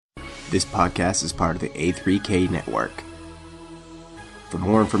This podcast is part of the A3K network. For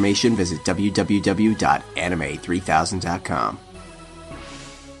more information, visit www.anime3000.com.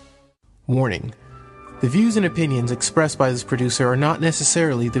 Warning. The views and opinions expressed by this producer are not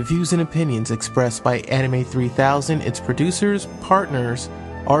necessarily the views and opinions expressed by Anime 3000, its producers, partners,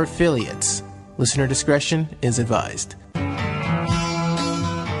 or affiliates. Listener discretion is advised.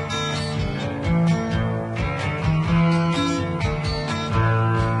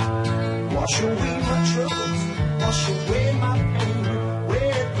 Wash away my troubles, wash away my pain,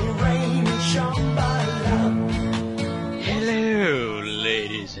 with the rain and Shambhala. Hello,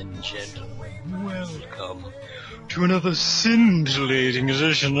 ladies and gentlemen. Welcome to another scintillating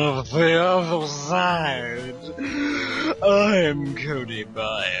edition of The Other Side. I'm Cody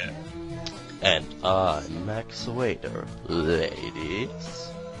Byer. And I'm Max Wader, ladies.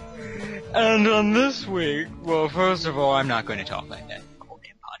 And on this week, well, first of all, I'm not going to talk like that in the whole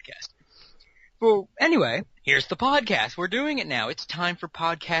damn podcast. Well, anyway, here's the podcast. We're doing it now. It's time for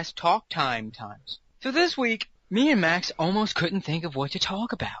podcast talk times. So this week, me and Max almost couldn't think of what to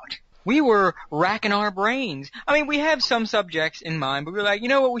talk about. We were racking our brains. I mean, we have some subjects in mind, but we were like, you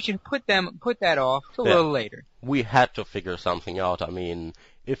know what, we should put that off till a little later. We had to figure something out. I mean,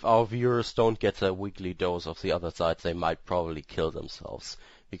 if our viewers don't get their weekly dose of the other side, they might probably kill themselves.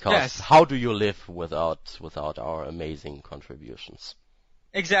 Because how do you live without our amazing contributions?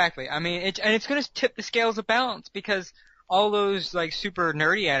 Exactly. I mean, it's going to tip the scales of balance because all those like super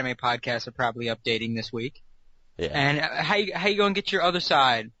nerdy anime podcasts are probably updating this week. Yeah. And how you going to get your other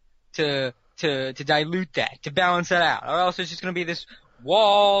side to dilute that, to balance that out? Or else it's just going to be this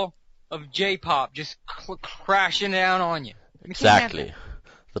wall of J-pop just crashing down on you. Exactly.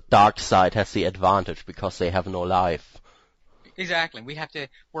 The dark side has the advantage because they have no life. Exactly. We have to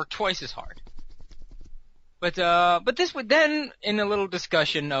work twice as hard. But this would then, in a little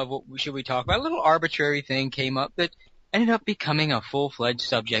discussion of what should we talk about, a little arbitrary thing came up that ended up becoming a full-fledged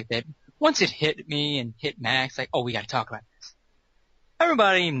subject that once it hit me and hit Max, like, oh, we got to talk about this.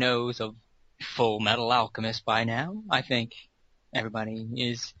 Everybody knows of Full Metal Alchemist by now. I think everybody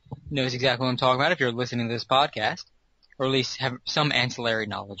knows exactly what I'm talking about if you're listening to this podcast, or at least have some ancillary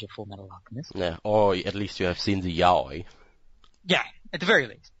knowledge of Full Metal Alchemist. Yeah, or at least you have seen the yaoi. Yeah, at the very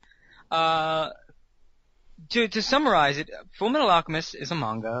least. To summarize it, Full Metal Alchemist is a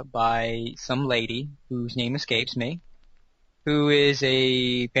manga by some lady whose name escapes me, who is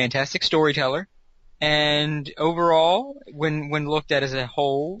a fantastic storyteller, and overall, when looked at as a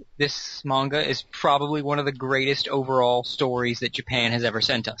whole, this manga is probably one of the greatest overall stories that Japan has ever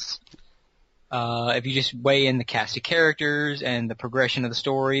sent us. If you just weigh in the cast of characters and the progression of the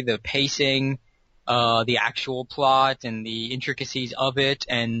story, the pacing, the actual plot and the intricacies of it,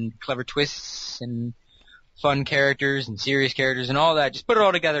 and clever twists and fun characters and serious characters and all that, just put it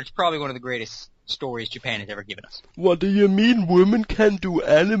all together, it's probably one of the greatest stories Japan has ever given us. What do you mean women can do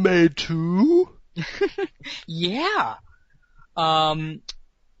anime too? Yeah. And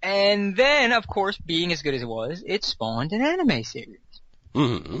then, of course, being as good as it was, it spawned an anime series.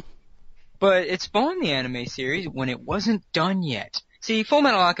 Mm-hmm. But it spawned the anime series when it wasn't done yet. See, Full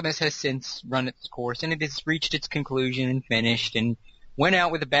Metal Alchemist has since run its course, and it has reached its conclusion and finished, and went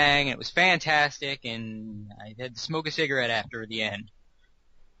out with a bang, and it was fantastic, and I had to smoke a cigarette after the end.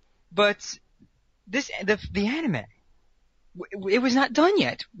 But the anime, it was not done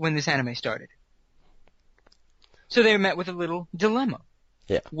yet when this anime started. So they were met with a little dilemma.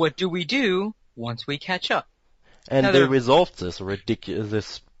 Yeah. What do we do once we catch up? And they resolved this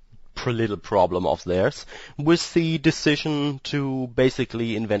little problem of theirs with the decision to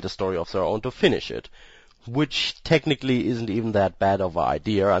basically invent a story of their own to finish it, which technically isn't even that bad of an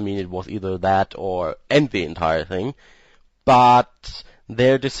idea. I mean, it was either that or end the entire thing, but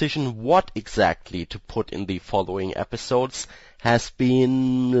their decision what exactly to put in the following episodes has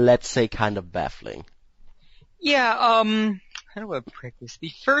been, let's say, kind of baffling. Yeah, how do I put this?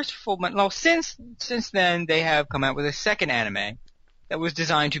 The first Full Metal... Well, since then, they have come out with a second anime that was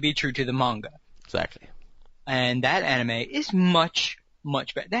designed to be true to the manga. Exactly. And that anime is much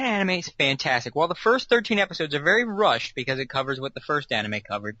better. That anime is fantastic. While the first 13 episodes are very rushed because it covers what the first anime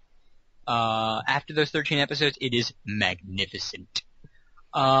covered, after those 13 episodes, it is magnificent.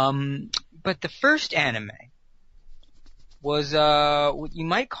 But the first anime was what you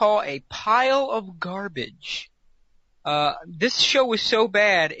might call a pile of garbage. This show was so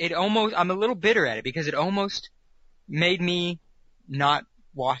bad, I'm a little bitter at it because it almost made me not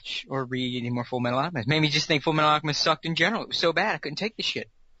watch or read any more Full Metal Alchemist. Made me just think Full Metal Alchemist sucked in general. It was so bad I couldn't take the shit.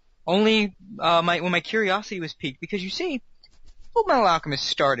 Only when my curiosity was piqued, because you see, Full Metal Alchemist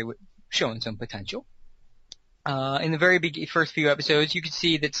started with showing some potential. In the very first few episodes, you could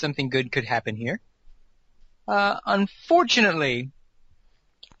see that something good could happen here. Unfortunately,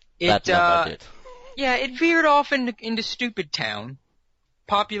 That never did. yeah, it veered off into Stupid Town.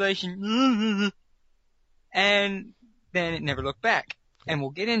 Population, and then it never looked back. And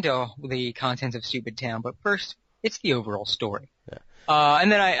we'll get into the contents of Stupid Town, but first, it's the overall story. Yeah.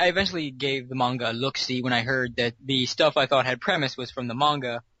 And then I eventually gave the manga a look-see when I heard that the stuff I thought had premise was from the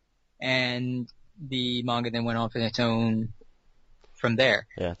manga, and the manga then went off on its own from there.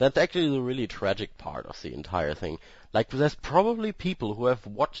 Yeah, that's actually the really tragic part of the entire thing. Like, there's probably people who have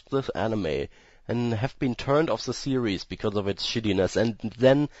watched this anime and have been turned off the series because of its shittiness, and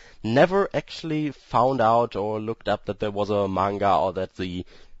then never actually found out or looked up that there was a manga or that the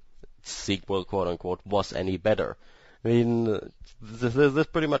sequel, quote-unquote, was any better. I mean, this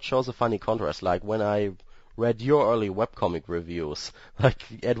pretty much shows a funny contrast. Like, when I read your early webcomic reviews, like,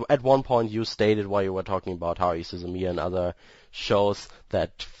 at one point you stated while you were talking about Haruhi Suzumiya and other shows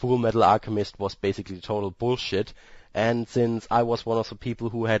that Full Metal Alchemist was basically total bullshit. And since I was one of the people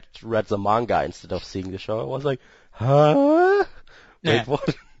who had read the manga instead of seeing the show, I was like, huh? Yeah. Wait,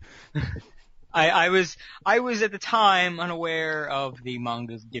 what? I was at the time unaware of the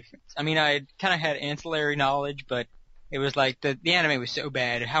manga's difference. I mean, I kind of had ancillary knowledge, but it was like the anime was so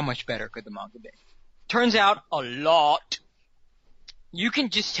bad, how much better could the manga be? Turns out, a lot. You can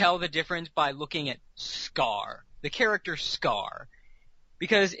just tell the difference by looking at Scar, the character Scar.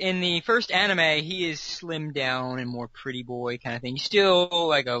 Because in the first anime, he is slimmed down and more pretty boy kind of thing. He's still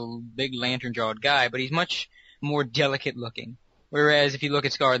like a big lantern-jawed guy, but he's much more delicate looking. Whereas if you look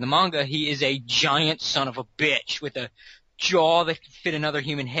at Scar in the manga, he is a giant son of a bitch with a jaw that could fit another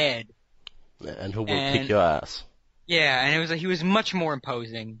human head. And who will kick your ass. Yeah, and it was he was much more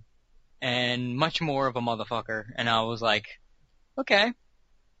imposing and much more of a motherfucker. And I was like, okay.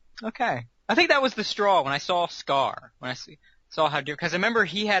 I think that was the straw when I saw Scar. When I saw how different, because I remember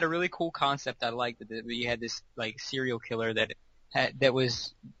he had a really cool concept I liked, that you had this like serial killer that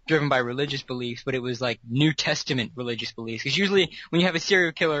was driven by religious beliefs, but it was like New Testament religious beliefs. Because usually when you have a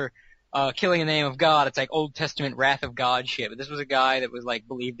serial killer killing in the name of God, it's like Old Testament wrath of God shit. But this was a guy that was like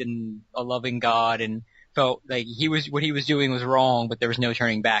believed in a loving God and felt like what he was doing was wrong, but there was no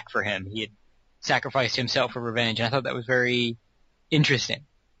turning back for him. He had sacrificed himself for revenge, and I thought that was very interesting.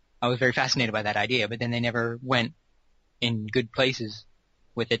 I was very fascinated by that idea, but then they never went in good places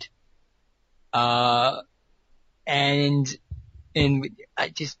with it. Scar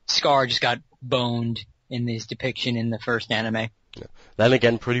just got boned in this depiction in the first anime. Yeah. Then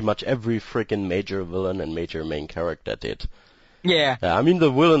again, pretty much every freaking major villain and major main character did. Yeah. I mean, the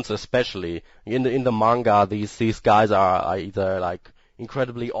villains especially. In the manga, these guys are either like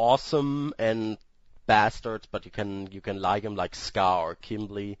incredibly awesome and bastards, but you can like them like Scar or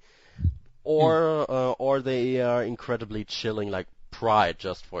Kimberly, or they are incredibly chilling like Pride,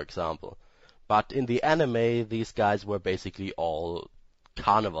 just for example. But in the anime, these guys were basically all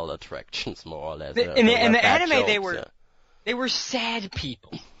carnival attractions, more or less. In the anime, jokes, they were sad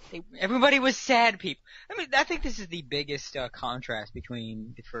people. Everybody was sad people. I mean, I think this is the biggest contrast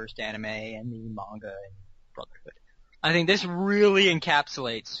between the first anime and the manga and Brotherhood. I think this really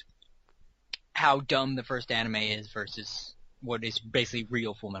encapsulates how dumb the first anime is versus what is basically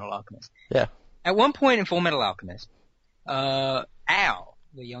real Full Metal Alchemist. Yeah. At one point in Full Metal Alchemist, Al,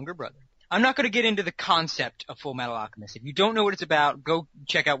 the younger brother, I'm not going to get into the concept of Full Metal Alchemist. If you don't know what it's about, go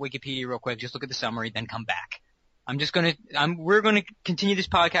check out Wikipedia real quick. Just look at the summary, then come back. We're going to continue this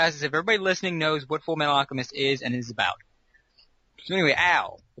podcast as if everybody listening knows what Full Metal Alchemist is and is about. So anyway,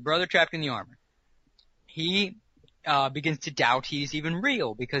 Al, the brother trapped in the armor, he begins to doubt he's even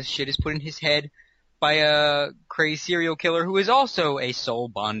real because shit is put in his head by a crazy serial killer who is also a soul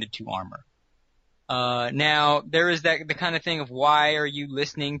bonded to armor. Now, there is the kind of thing of why are you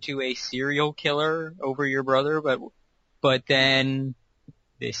listening to a serial killer over your brother, but then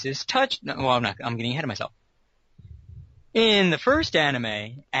this is I'm getting ahead of myself. In the first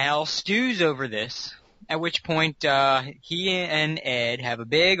anime, Al stews over this, at which point he and Ed have a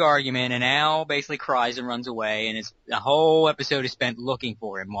big argument, and Al basically cries and runs away, and the whole episode is spent looking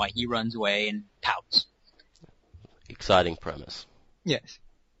for him while he runs away and pouts. Exciting premise. Yes.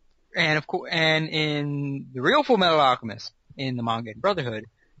 And of course, and in the real Full Metal Alchemist, in the manga Brotherhood,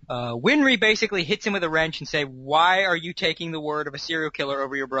 Winry basically hits him with a wrench and say, "Why are you taking the word of a serial killer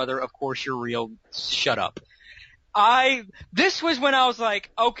over your brother? Of course you're real. Shut up." This was when I was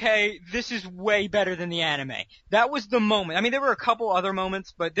like, okay, this is way better than the anime. That was the moment. I mean, there were a couple other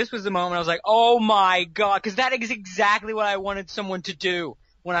moments, but this was the moment I was like, oh my god, because that is exactly what I wanted someone to do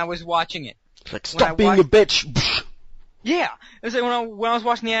when I was watching it. Like, stop being a bitch! Yeah. It was like when I was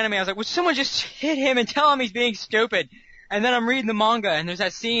watching the anime, I was like, would someone just hit him and tell him he's being stupid? And then I'm reading the manga, and there's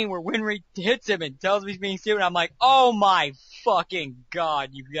that scene where Winry hits him and tells him he's being stupid. I'm like, oh my fucking god,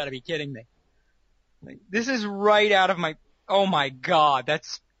 you've got to be kidding me. Like, this is right out of my, oh my god,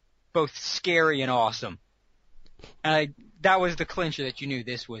 that's both scary and awesome. And that was the clincher that you knew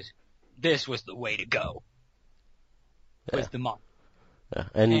this was the way to go. Was the manga. Yeah.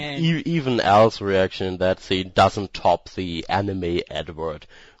 And even Al's reaction in that scene doesn't top the anime Edward,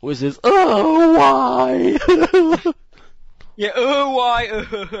 which is, oh, why? Yeah, oh,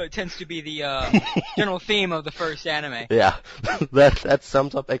 why? Tends to be the general theme of the first anime. Yeah, that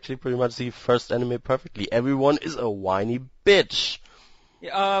sums up actually pretty much the first anime perfectly. Everyone is a whiny bitch.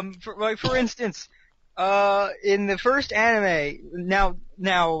 For instance, in the first anime,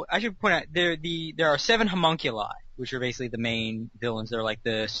 now I should point out there are 7 homunculi, which are basically the main villains. They're like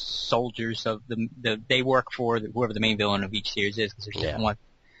the soldiers of they work for whoever the main villain of each series is, because there's different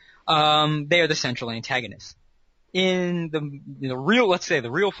ones. They are the central antagonists. In the real, let's say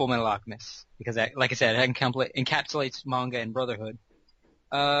the real Full Metal Alchemist, because like I said, it encapsulates manga and brotherhood.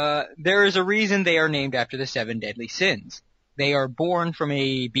 There is a reason they are named after the 7 deadly sins. They are born from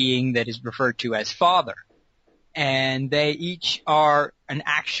a being that is referred to as Father. And they each are an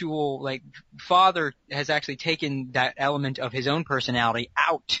actual, like, Father has actually taken that element of his own personality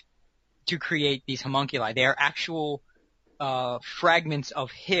out to create these homunculi. They are actual, fragments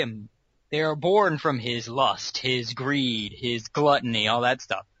of him. They are born from his lust, his greed, his gluttony, all that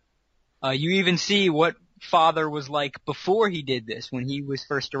stuff. You even see what Father was like before he did this, when he was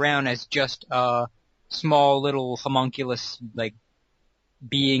first around as just a small little homunculus, like,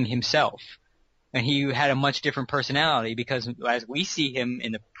 being himself. And he had a much different personality because as we see him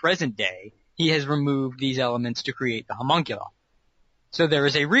in the present day, he has removed these elements to create the homunculi. So there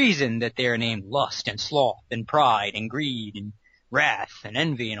is a reason that they are named lust and sloth and pride and greed and wrath and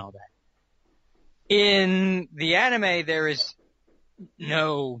envy and all that. In the anime, there is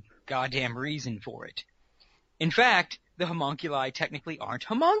no goddamn reason for it. In fact, the homunculi technically aren't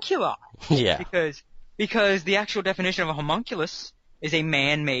homunculi. Yeah. Because the actual definition of a homunculus is a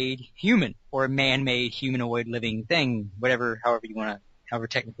man-made human, or a man-made humanoid living thing, however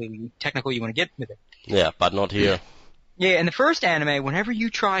technical you want to get with it. Yeah, but not here. Yeah, in the first anime, whenever you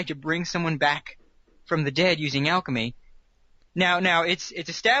try to bring someone back from the dead using alchemy, now it's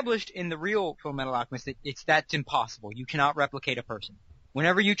established in the real Full Metal Alchemist that that's impossible. You cannot replicate a person.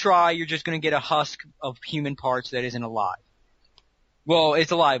 Whenever you try, you're just going to get a husk of human parts that isn't alive. Well,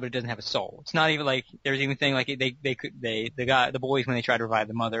 it's alive, but it doesn't have a soul. It's not even like there's even a thing like the boys when they tried to revive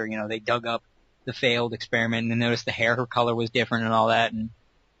the mother, they dug up the failed experiment and noticed her color was different and all that, and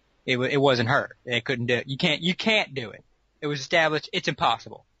it wasn't her. They couldn't do it. You can't do it. It was established. It's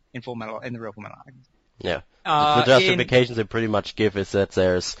impossible in the real Full Metal Alchemist. Yeah. The justifications they pretty much give is that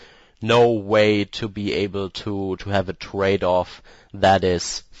there's no way to be able to have a trade-off that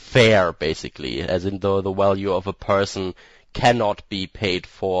is fair, basically, as in the value of a person cannot be paid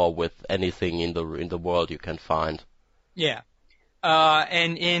for with anything in the world you can find. Yeah.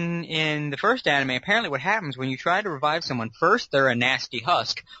 And in the first anime, apparently what happens when you try to revive someone, first they're a nasty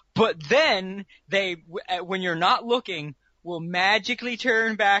husk, but then they, when you're not looking, will magically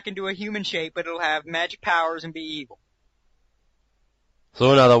turn back into a human shape, but it'll have magic powers and be evil.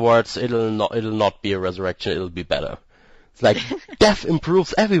 So in other words, it'll not be a resurrection, it'll be better. It's like, death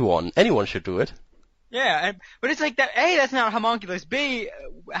improves everyone. Anyone should do it. Yeah, but it's like that. A, that's not homunculus. B,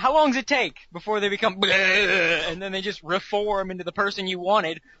 how long does it take before they become and then they just reform into the person you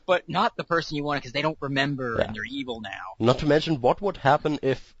wanted, but not the person you wanted because they don't remember and they're evil now. Not to mention, what would happen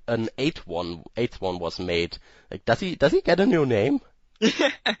if an eighth one was made? Like, does he get a new name?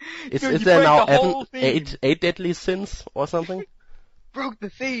 Is there now eight deadly sins or something? Broke the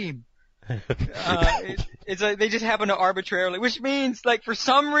theme. It's like they just happen to arbitrarily, which means like for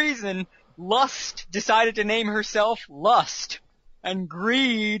some reason. Lust decided to name herself Lust, and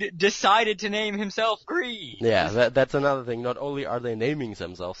Greed decided to name himself Greed. Yeah, that's another thing. Not only are they naming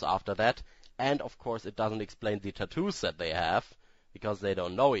themselves after that, and of course it doesn't explain the tattoos that they have, because they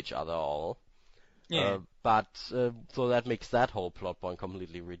don't know each other all. Yeah. So that makes that whole plot point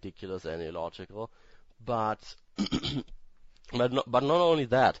completely ridiculous and illogical. But not only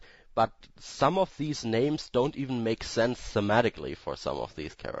that, but some of these names don't even make sense thematically for some of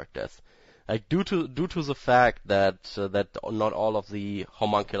these characters. Like due to the fact that not all of the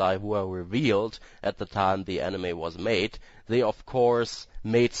homunculi were revealed at the time the anime was made, they of course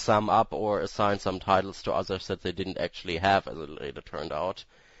made some up or assigned some titles to others that they didn't actually have, as it later turned out,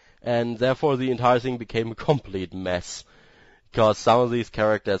 and therefore the entire thing became a complete mess. Because some of these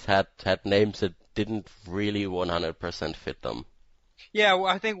characters had names that didn't really 100% fit them. Yeah, well,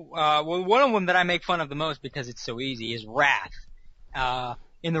 I think one of them that I make fun of the most because it's so easy is Wrath.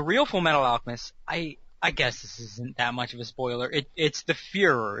 In the real Full Metal Alchemist, I guess this isn't that much of a spoiler. It's the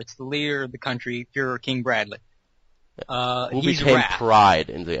Führer. It's the leader of the country, Führer King Bradley. Who He's became Wrath. Pride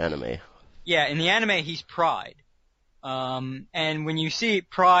in the anime. Yeah, in the anime, he's Pride. And when you see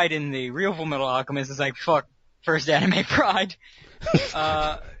Pride in the real Full Metal Alchemist, it's like, fuck, first anime Pride.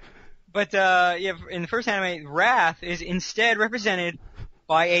 But in the first anime, Wrath is instead represented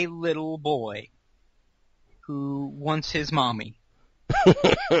by a little boy who wants his mommy.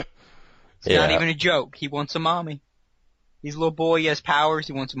 It's not even a joke. He wants a mommy. He's a little boy, he has powers,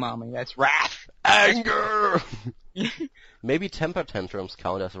 he wants a mommy. That's Wrath. Anger! Maybe temper tantrums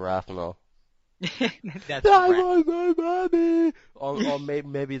count as wrath now. That's I Wrath. want my mommy! Or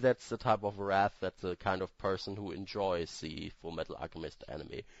maybe that's the type of wrath that the kind of person who enjoys the Full Metal Alchemist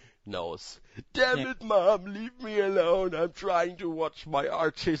anime knows. Damn it, Mom, leave me alone. I'm trying to watch my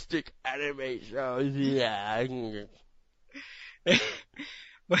artistic anime shows. Yeah.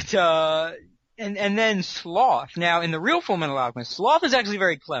 But, and then Sloth. Now, in the real Full Metal Alchemist, Sloth is actually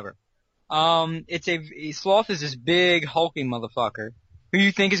very clever. Sloth is this big, hulking motherfucker who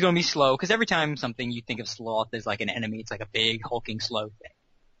you think is going to be slow, because every time something you think of Sloth as like an enemy, it's like a big, hulking, slow thing.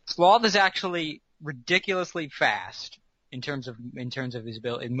 Sloth is actually ridiculously fast in terms of his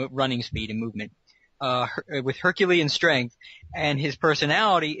running speed and movement, with Herculean strength, and his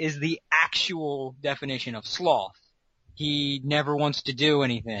personality is the actual definition of sloth. He never wants to do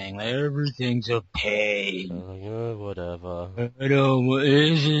anything. Like, everything's a pain. Whatever. I don't want,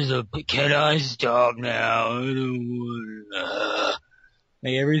 this is a, can I stop now? I don't want,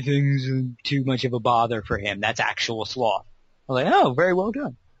 like, everything's too much of a bother for him. That's actual sloth. I'm like, oh, very well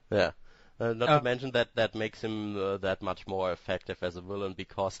done. Yeah. Not to mention that makes him that much more effective as a villain,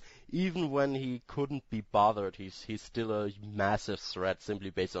 because even when he couldn't be bothered, he's still a massive threat simply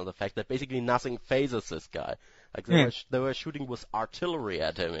based on the fact that basically nothing phases this guy. Like they were shooting with artillery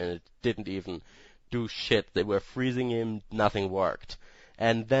at him and it didn't even do shit. They were freezing him, nothing worked.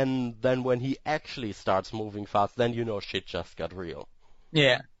 And then when he actually starts moving fast, then you know shit just got real.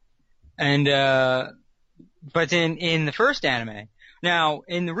 Yeah. And but in the first anime, now,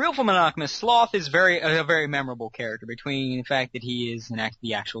 in the real Fullmetal Alchemist, Sloth is a very memorable character, between the fact that he is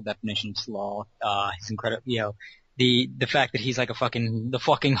the actual definition of sloth, his incredible, the fact that he's like the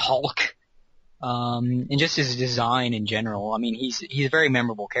fucking Hulk, and just his design in general. I mean, he's a very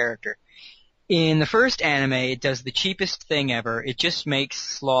memorable character. In the first anime, it does the cheapest thing ever. It just makes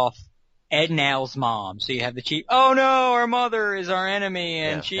Sloth Ed and Al's mom. So you have the cheap, oh no, our mother is our enemy,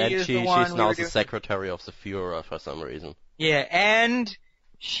 and she's now the secretary of the Führer for some reason. Yeah, and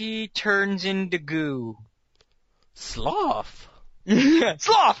she turns into goo. Sloth!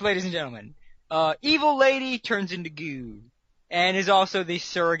 Sloth, ladies and gentlemen. Evil lady turns into goo. And is also the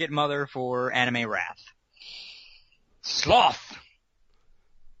surrogate mother for anime Wrath. Sloth!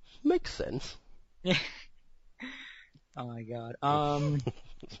 Makes sense. Yeah. Oh my god.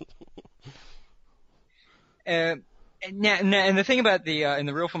 And the thing about in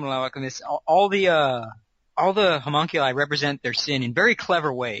the real Fullmetal Alchemist, all the homunculi represent their sin in very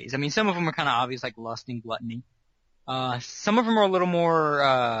clever ways. I mean, some of them are kind of obvious, like lust and gluttony. Some of them are a little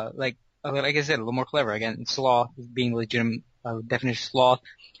more, like I said, a little more clever. Again, sloth being legitimate definition of sloth.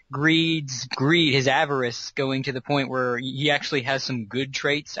 Greed, his avarice, going to the point where he actually has some good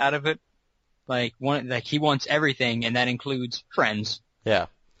traits out of it. Like he wants everything, and that includes friends. Yeah.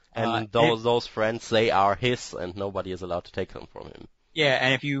 And those friends, they are his, and nobody is allowed to take them from him. Yeah,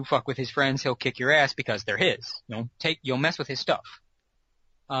 and if you fuck with his friends, he'll kick your ass because they're his. You'll mess with his stuff.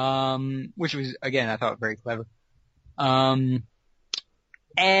 Which was, again, I thought very clever. And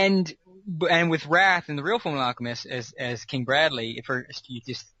with Wrath in the real Fullmetal Alchemist as King Bradley, at first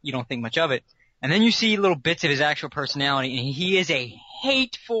you don't think much of it. And then you see little bits of his actual personality, and he is a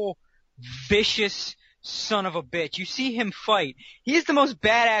hateful, vicious son of a bitch. You see him fight. He is the most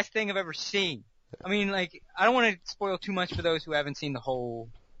badass thing I've ever seen. I mean, like, I don't want to spoil too much for those who haven't seen the whole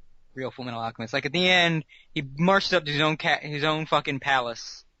real Fullmetal Alchemist. Like, at the end, he marches up to his own fucking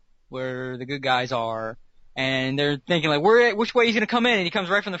palace where the good guys are, and they're thinking, like, which way he's gonna come in, and he comes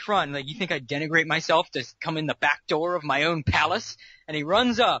right from the front, and like, you think I denigrate myself to come in the back door of my own palace? And he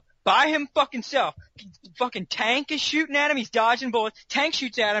runs up, by him fucking self. Fucking tank is shooting at him, he's dodging bullets, tank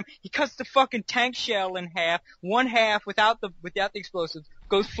shoots at him, he cuts the fucking tank shell in half, one half without the explosives,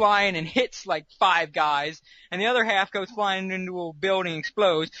 goes flying and hits like 5 guys, and the other half goes flying into a building and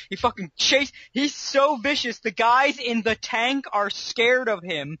explodes. He's so vicious, the guys in the tank are scared of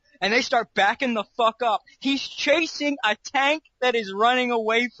him, and they start backing the fuck up. He's chasing a tank that is running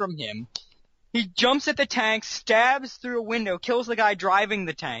away from him. He jumps at the tank, stabs through a window, kills the guy driving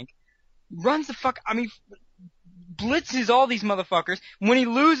the tank, runs the fuck, blitzes all these motherfuckers. When he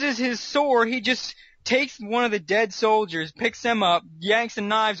loses his sword, he just takes one of the dead soldiers, picks them up, yanks the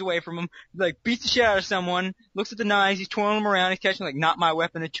knives away from him, like beats the shit out of someone, looks at the knives, he's twirling them around, he's catching like, not my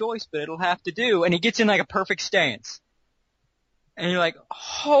weapon of choice, but it'll have to do, and he gets in like a perfect stance. And you're like,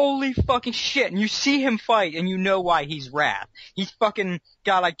 holy fucking shit. And you see him fight, and you know why he's Wrath. He's fucking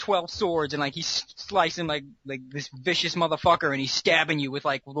got like 12 swords, and like he's slicing like this vicious motherfucker, and he's stabbing you with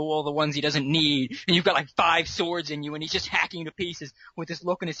like all the ones he doesn't need. And you've got like 5 swords in you, and he's just hacking you to pieces with this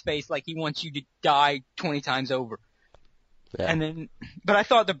look in his face like he wants you to die 20 times over. Yeah. But I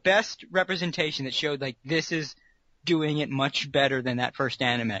thought the best representation that showed like this is doing it much better than that first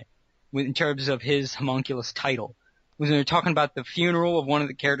anime, in terms of his homunculus title. When they're talking about the funeral of one of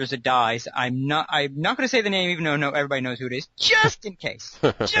the characters that dies. I'm not going to say the name, even though everybody knows who it is, just in case.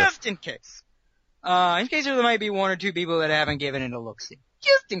 Just in case. In case there might be 1 or 2 people that haven't given it a look-see.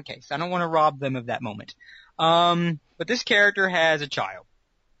 Just in case. I don't want to rob them of that moment. But this character has a child.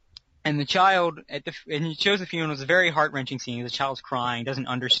 And the child, and he shows the funeral, it's a very heart-wrenching scene. The child's crying, doesn't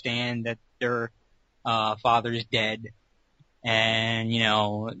understand that their father is dead. And,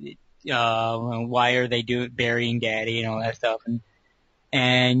 why are they burying daddy and all that stuff,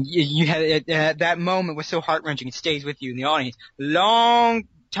 and you had that moment was so heart-wrenching, it stays with you in the audience. Long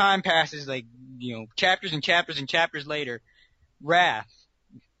time passes, like, chapters and chapters and chapters later, Wrath,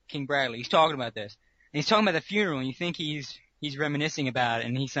 King Bradley, he's talking about this, and he's talking about the funeral, and you think he's reminiscing about it,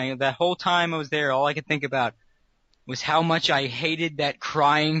 and he's saying, that whole time I was there, all I could think about was how much I hated that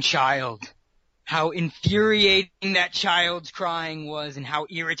crying child. How infuriating that child's crying was and how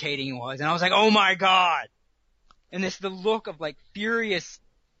irritating it was. And I was like, oh my god! And the look of like furious,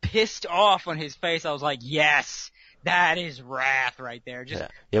 pissed off on his face, I was like, yes! That is Wrath right there. Just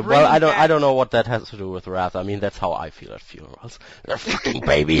well, I don't know what that has to do with Wrath. I mean, that's how I feel at funerals. They're fucking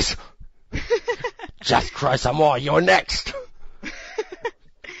babies! Just cry some more, you're next!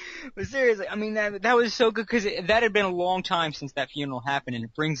 But seriously, I mean, that was so good, because that had been a long time since that funeral happened, and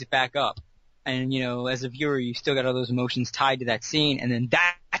it brings it back up. And, as a viewer, you still got all those emotions tied to that scene, and then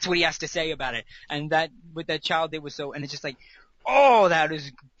that's what he has to say about it. And what that child did was and it's just like, oh, that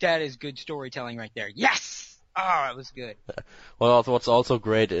is good storytelling right there. Yes! Oh, that was good. Well, what's also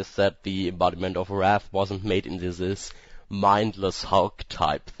great is that the embodiment of Wrath wasn't made into this mindless Hulk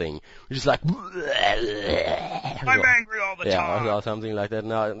type thing. Which is like, I'm angry all the time. Yeah, or something like that.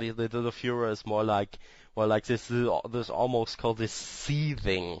 No, the Fuhrer is more like, this almost called this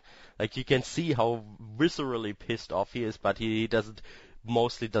seething. Like, you can see how viscerally pissed off he is, but he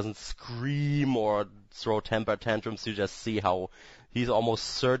mostly doesn't scream or throw temper tantrums. You just see how he's almost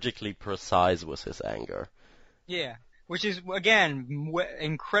surgically precise with his anger. Yeah, which is, again,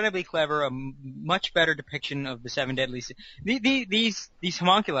 incredibly clever, a much better depiction of the 7 Deadly Sins. These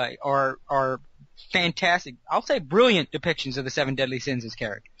homunculi are fantastic, I'll say brilliant depictions of the 7 Deadly Sins as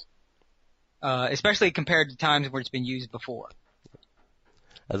characters. Especially compared to times where it's been used before.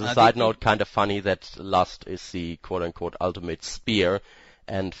 As a side note, kind of funny that Lust is the quote-unquote ultimate spear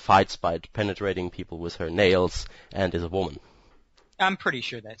and fights by penetrating people with her nails and is a woman. I'm pretty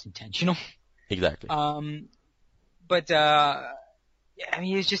sure that's intentional. Exactly. But I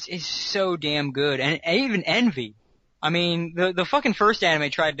mean, it's so damn good. And even Envy. I mean, the fucking first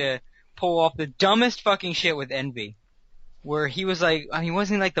anime tried to pull off the dumbest fucking shit with Envy. Where he was like, I mean,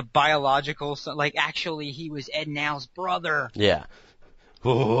 wasn't he like the biological son? Like, actually, he was Ed Now's brother. Yeah.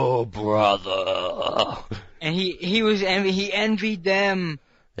 Oh, brother. And he envied them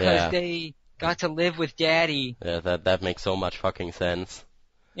because they got to live with daddy. Yeah, that makes so much fucking sense.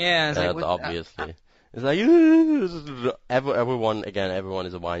 Yeah, it's like, obviously. It's like, everyone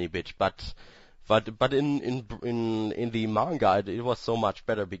is a whiny bitch, but in the manga it was so much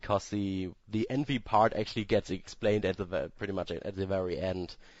better because the envy part actually gets explained pretty much at the very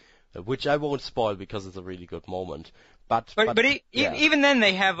end, which I won't spoil because it's a really good moment. But even then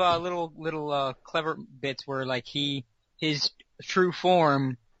they have little clever bits where like his true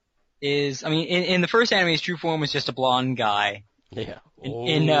form is, I mean, in the first anime his true form was just a blonde guy. Yeah.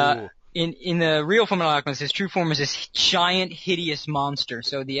 In the real Fullmetal Alchemist, his true form is this giant, hideous monster.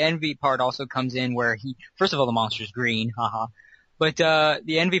 So the envy part also comes in where first of all, the monster's green, haha. But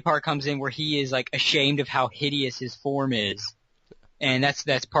the envy part comes in where he is like ashamed of how hideous his form is, and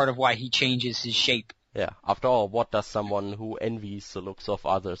that's part of why he changes his shape. Yeah. After all, what does someone who envies the looks of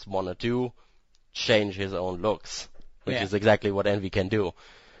others want to do? Change his own looks, which is exactly what envy can do.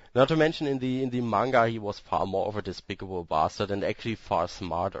 Not to mention, in the manga, he was far more of a despicable bastard and actually far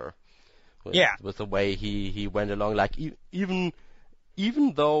smarter. With the way he went along, like even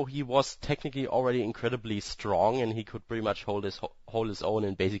even though he was technically already incredibly strong and he could pretty much hold his own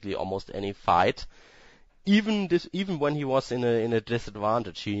in basically almost any fight, even when he was in a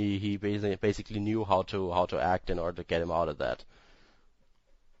disadvantage, he basically knew how to act in order to get him out of that.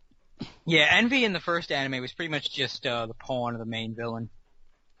 Yeah, Envy in the first anime was pretty much just the pawn of the main villain.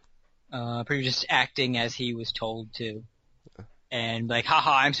 Pretty just acting as he was told to. And like,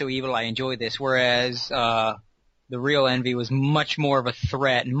 haha, I'm so evil, I enjoy this. Whereas the real Envy was much more of a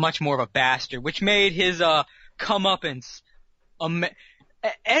threat and much more of a bastard, which made his comeuppance.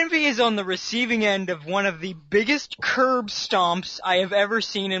 Envy is on the receiving end of one of the biggest curb stomps I have ever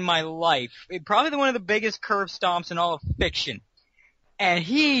seen in my life. Probably one of the biggest curb stomps in all of fiction. And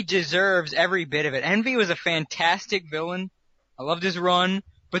he deserves every bit of it. Envy was a fantastic villain. I loved his run.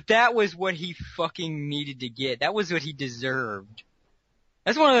 But that was what he fucking needed to get. That was what he deserved.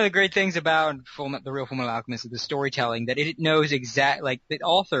 That's one of the great things about the real Fullmetal Alchemist, the storytelling, that it knows like, the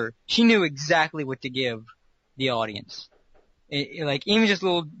author, she knew exactly what to give the audience. Like, even just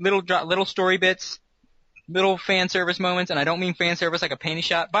little story bits, little fan service moments, and I don't mean fan service like a panty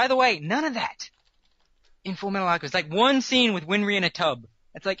shot. By the way, none of that in Fullmetal Alchemist. Like, one scene with Winry in a tub.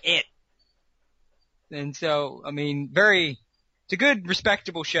 That's like it. And so, I mean, it's a good,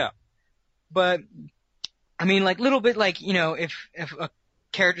 respectable show. But, I mean, like, little bit like, you know, if a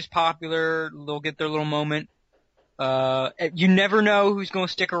character's popular, they'll get their little moment. You never know who's gonna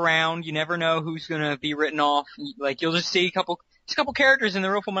stick around. You never know who's gonna be written off. Like, you'll just see a couple characters in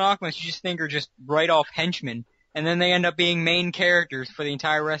the real Fullmetal Alchemist you just think are just right off henchmen, and then they end up being main characters for the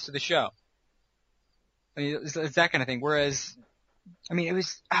entire rest of the show. I mean, it's that kind of thing. Whereas, I mean, it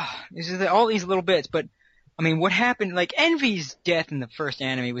was just all these little bits, but, I mean, what happened, like, Envy's death in the first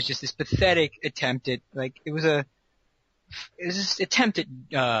anime was just this pathetic attempt at, like, it was this attempt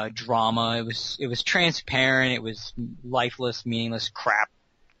at, drama. It was transparent. It was lifeless, meaningless crap.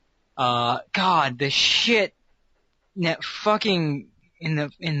 God, the shit that fucking in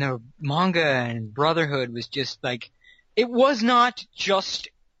the manga and Brotherhood was just like, it was not just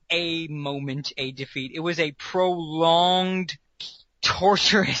a moment, a defeat. It was a prolonged,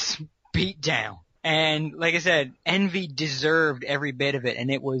 torturous beatdown. And like I said, Envy deserved every bit of it, and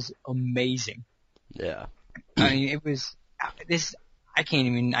it was amazing. Yeah. I mean, it was I can't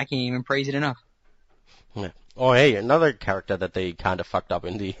even praise it enough. Yeah. Oh, hey, another character that they kind of fucked up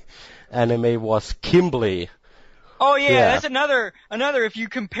in the anime was Kimblee. Oh yeah, that's another. If you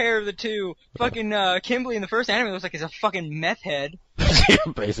compare the two, fucking Kimblee in the first anime looks like he's a fucking meth head.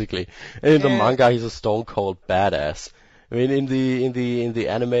 Basically, and in the manga, he's a stone cold badass. I mean, in the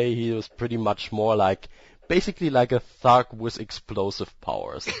anime, he was pretty much more like, basically like a thug with explosive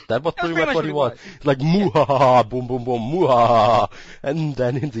powers. That was pretty much what he was. Like, muhaha, boom, boom, boom, muhaha. And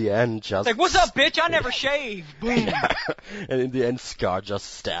then in the end, just... It's like, what's up, bitch? I never shave. Boom. And in the end, Scar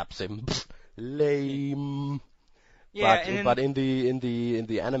just stabs him. Lame. Yeah, but in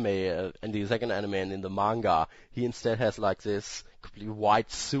the anime, in the second anime and in the manga, he instead has like this completely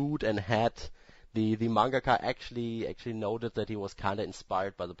white suit and hat. The mangaka actually noted that he was kind of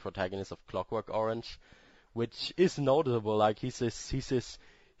inspired by the protagonist of Clockwork Orange, which is notable. Like, he's this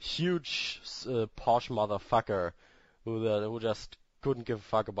huge posh motherfucker who just couldn't give a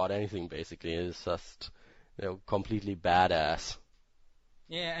fuck about anything. Basically, he's just, you know, completely badass.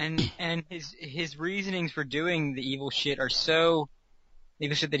 Yeah, and his reasonings for doing the evil shit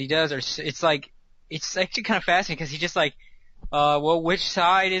that he does it's actually kind of fascinating, because he's just like, well, which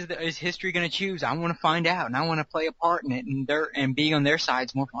side is history going to choose? I want to find out, and I want to play a part in it, and being on their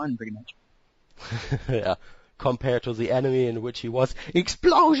side's more fun, pretty much. Yeah, compared to the anime in which he was,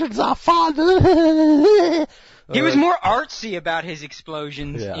 explosions are fun! He was more artsy about his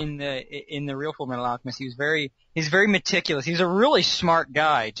explosions. Yeah. in the real Fullmetal Alchemist. He's very meticulous. He was a really smart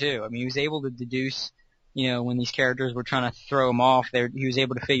guy, too. I mean, he was able to deduce, you know, when these characters were trying to throw him off, he was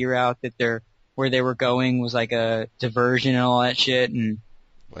able to figure out that where they were going was like a diversion and all that shit, and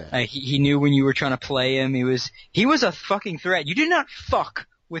he knew when you were trying to play him. He was a fucking threat. You did not fuck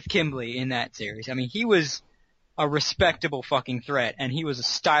with Kimblee in that series. I mean, he was a respectable fucking threat, and he was a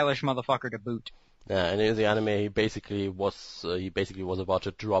stylish motherfucker to boot. Yeah, and in the anime, he basically was about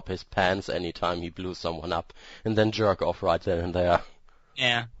to drop his pants anytime he blew someone up, and then jerk off right then and there.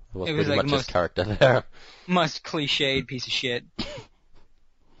 Yeah, it was like pretty much his character there. Most cliched piece of shit.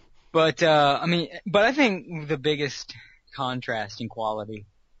 But I think the biggest contrast in quality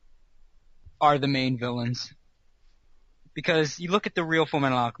are the main villains. Because you look at the real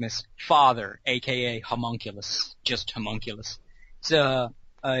Fullmetal Alchemist, Father, aka Homunculus, just Homunculus. It's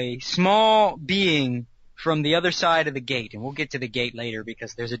a small being from the other side of the gate, and we'll get to the gate later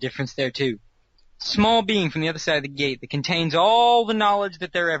because there's a difference there too. small being from the other side of the gate that contains all the knowledge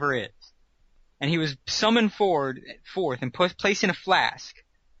that there ever is. And he was summoned forth and placed in a flask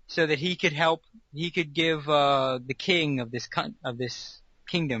so that he could give the king of this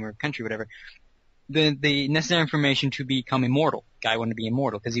kingdom or country, whatever, the necessary information to become immortal. Guy wanted to be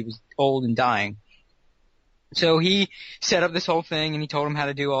immortal because he was old and dying. So he set up this whole thing and he told him how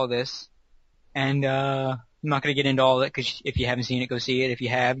to do all this. And I'm not going to get into all of it because if you haven't seen it, go see it. If you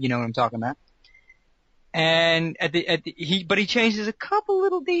have, you know what I'm talking about. And but he changes a couple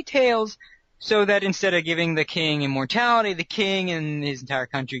little details so that instead of giving the king immortality, the king and his entire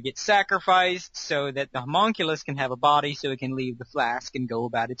country get sacrificed so that the homunculus can have a body so it can leave the flask and go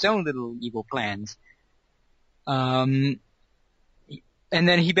about its own little evil plans. And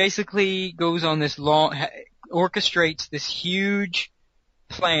then he basically goes on this orchestrates this huge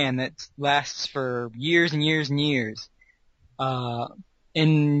plan that lasts for years and years and years.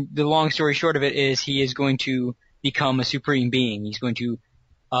 And the long story short of it is he is going to become a supreme being. He's going to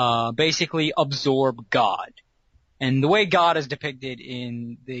basically absorb God. And the way God is depicted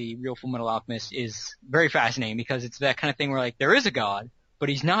in the real Fullmetal Alchemist is very fascinating because it's that kind of thing where like there is a God, but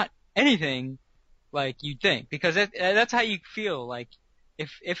he's not anything like you'd think. Because that's how you feel. Like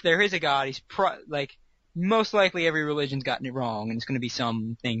if there is a God, he's like most likely every religion's gotten it wrong and it's going to be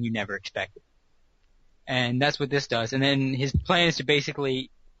something you never expected. And that's what this does. And then his plan is to basically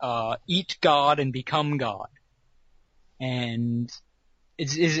eat God and become God. And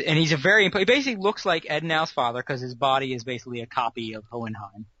he's a very he basically looks like Edenau's father because his body is basically a copy of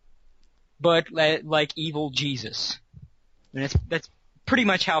Hohenheim, but like evil Jesus. And that's pretty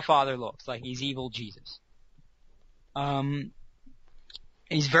much how Father looks. Like he's evil Jesus.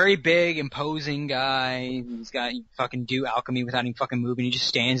 He's very big, imposing guy. He's got he fucking do alchemy without even fucking moving. He just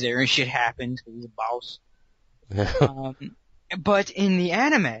stands there and shit happens because he's a boss. But in the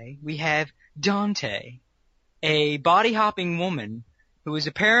anime, we have Dante, a body-hopping woman who is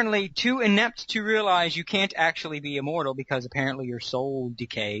apparently too inept to realize you can't actually be immortal because apparently your soul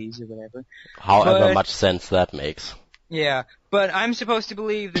decays or whatever. However much sense that makes. Yeah, but I'm supposed to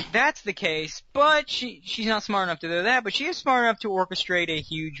believe that that's the case, but she's not smart enough to do that, but she is smart enough to orchestrate a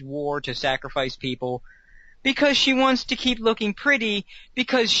huge war to sacrifice people because she wants to keep looking pretty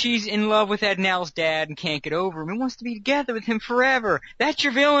because she's in love with Edenau's dad and can't get over him and wants to be together with him forever. That's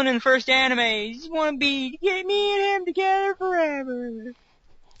your villain in the first anime. You just want to get me and him together forever.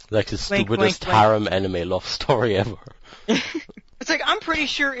 Like the stupidest harem anime love story ever. It's like, I'm pretty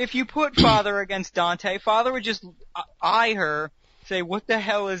sure if you put Father against Dante, Father would just eye her, say, what the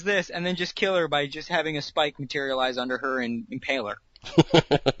hell is this, and then just kill her by just having a spike materialize under her and impale her.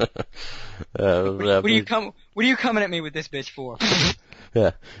 What are you coming at me with this bitch for?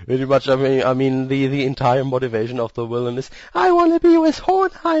 Yeah, pretty much. I mean, the entire motivation of the villain is, I want to be with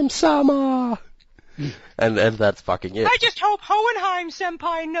Hohenheim-sama! And that's fucking it. I just hope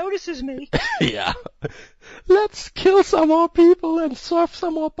Hohenheim-senpai notices me. Yeah. Let's kill some more people and serve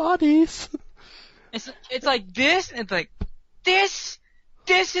some more bodies. It's like this, and it's like, this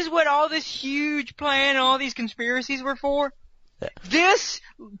is what all this huge plan and all these conspiracies were for? Yeah. This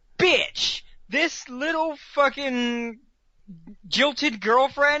bitch, this little fucking jilted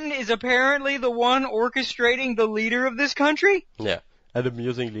girlfriend is apparently the one orchestrating the leader of this country? Yeah. And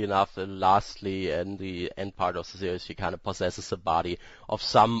amusingly enough, lastly, in the end part of the series, she kind of possesses the body of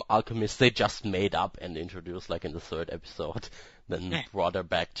some alchemist they just made up and introduced, like in the third episode, then brought her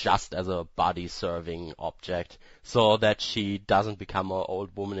back just as a body-serving object, so that she doesn't become an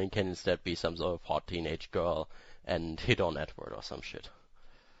old woman and can instead be some sort of hot teenage girl and hit on Edward or some shit.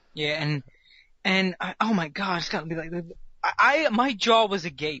 Yeah, and oh my god, it's gotta be like, my jaw was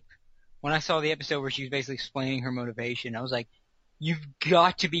agape when I saw the episode where she was basically explaining her motivation. I was like, you've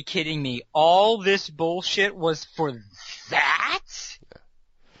got to be kidding me. All this bullshit was for that?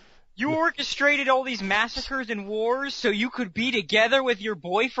 You orchestrated all these massacres and wars so you could be together with your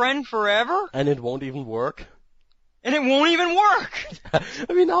boyfriend forever? And it won't even work? And it won't even work!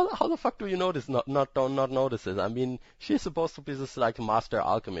 I mean, how the fuck do you notice? Not notice it? I mean, she's supposed to be this, like, master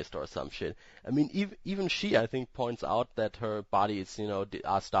alchemist or some shit. I mean, even she, I think, points out that her bodies,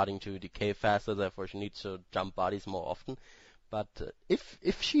 are starting to decay faster, therefore she needs to jump bodies more often. But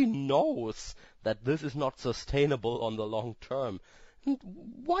if she knows that this is not sustainable on the long term,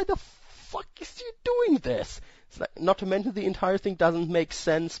 why the fuck is she doing this? It's like, not to mention the entire thing doesn't make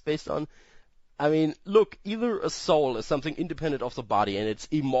sense based on, I mean, look, either a soul is something independent of the body and it's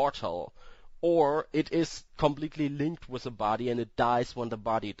immortal, or it is completely linked with the body and it dies when the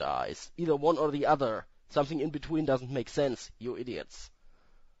body dies. Either one or the other. Something in between doesn't make sense, you idiots.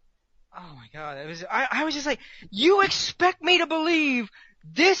 Oh my god, I was just like, you expect me to believe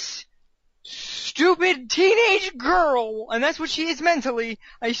this stupid teenage girl, and that's what she is mentally,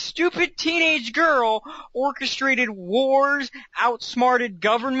 a stupid teenage girl orchestrated wars, outsmarted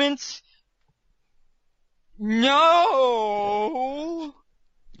governments. No!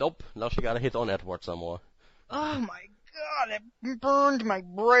 Nope, now she gotta hit on Edward some more. Oh my god, it burned my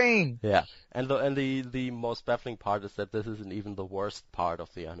brain. Yeah, and the most baffling part is that this isn't even the worst part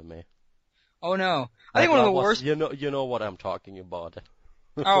of the anime. Oh no. I think one of the worst... You know what I'm talking about.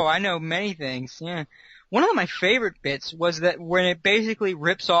 Oh, I know many things, yeah. One of my favorite bits was that when it basically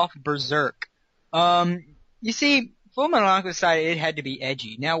rips off Berserk. You see, Fullmetal Alchemist decided it had to be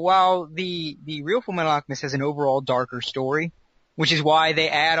edgy. Now, while the real Fullmetal Alchemist has an overall darker story, which is why they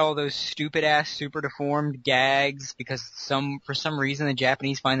add all those stupid-ass, super deformed gags, because for some reason the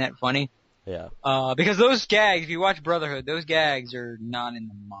Japanese find that funny. Yeah. Because those gags, if you watch Brotherhood, those gags are not in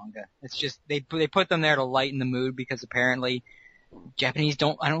the manga. It's just, they put them there to lighten the mood, because apparently Japanese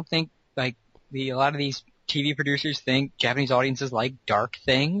I don't think, like, a lot of these TV producers think Japanese audiences like dark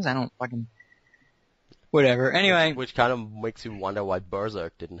things. I don't fucking, whatever. Anyway. Which kind of makes you wonder why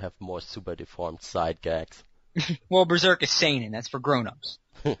Berserk didn't have more super deformed side gags. Well, Berserk is seinen, that's for grown-ups.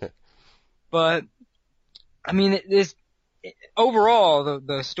 But, I mean, overall,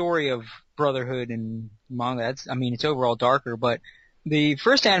 the story of Brotherhood and manga, it's overall darker, but the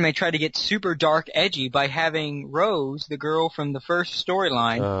first anime tried to get super dark edgy by having Rose, the girl from the first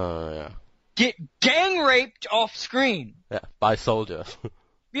storyline, get gang raped off screen. Yeah, by soldiers.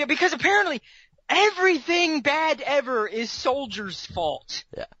 Yeah, because apparently everything bad ever is soldiers' fault.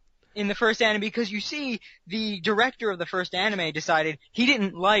 Yeah. In the first anime, because you see, the director of the first anime decided he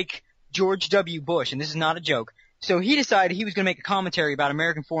didn't like George W. Bush, and this is not a joke, so he decided he was going to make a commentary about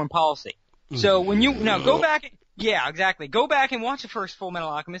American foreign policy. So when go back, yeah, exactly, go back and watch the first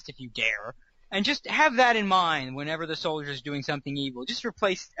Fullmetal Alchemist if you dare, and just have that in mind whenever the soldier's doing something evil. Just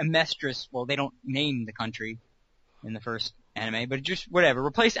replace Amestris, well, they don't name the country in the first anime, but just whatever,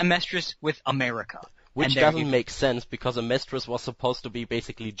 replace Amestris with America. Which doesn't make sense, because Amestris was supposed to be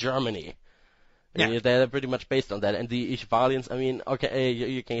basically Germany. Yeah. They're pretty much based on that. And the Ishvalians, I mean, okay,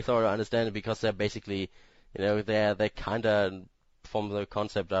 you can sort of understand it, because they're basically, they're kind of, from the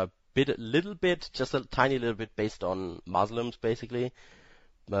concept, a little bit, just a tiny little bit based on Muslims, basically.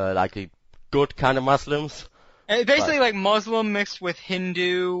 Like the good kind of Muslims. Basically like Muslim mixed with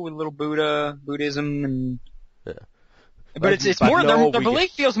Hindu, with a little Buddhism, and... Yeah. But it's more, their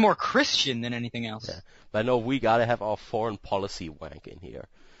belief feels more Christian than anything else. Yeah. But no, we gotta have our foreign policy wank in here.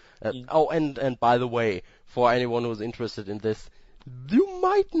 Oh, and by the way, for anyone who's interested in this, you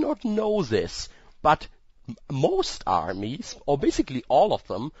might not know this, but most armies, or basically all of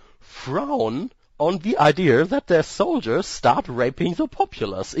them, frown on the idea that their soldiers start raping the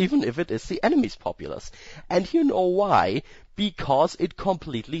populace, even if it is the enemy's populace. And you know why? Because it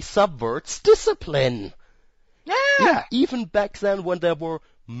completely subverts discipline. Yeah, even back then when there were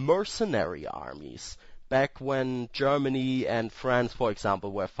mercenary armies, back when Germany and France, for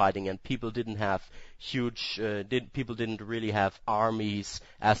example, were fighting and people didn't have people didn't really have armies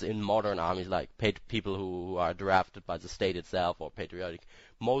as in modern armies, like people who are drafted by the state itself or patriotic.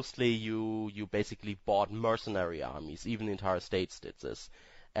 Mostly you basically bought mercenary armies, even entire states did this.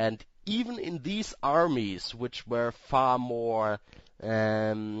 And even in these armies, which were far more,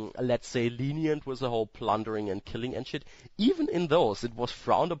 let's say, lenient with the whole plundering and killing and shit, even in those, it was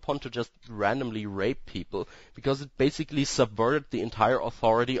frowned upon to just randomly rape people, because it basically subverted the entire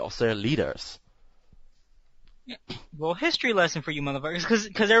authority of their leaders. Yeah. Well, history lesson for you motherfuckers,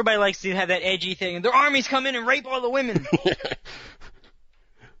 because everybody likes to have that edgy thing, and their armies come in and rape all the women.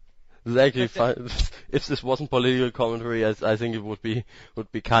 It's actually fun. If this wasn't political commentary, I think it would be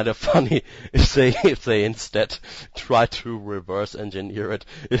kind of funny if they instead try to reverse engineer it.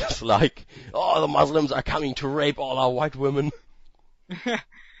 It's like, oh, the Muslims are coming to rape all our white women.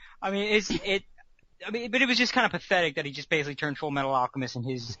 I mean, but it was just kind of pathetic that he just basically turned Fullmetal Alchemist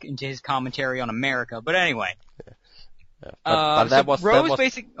into his commentary on America. But anyway. Yeah, but that was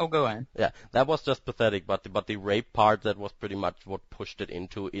Oh, go ahead. Yeah, that was just pathetic. But the rape part, that was pretty much what pushed it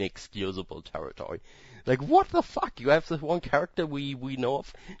into inexcusable territory. Like, what the fuck? You have this one character we know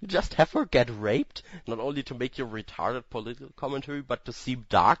of. You just have her get raped, not only to make your retarded political commentary, but to seem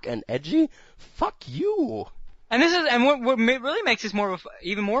dark and edgy. Fuck you. And what really makes this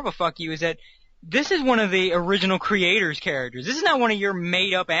even more of a fuck you is that this is one of the original creators' characters. This is not one of your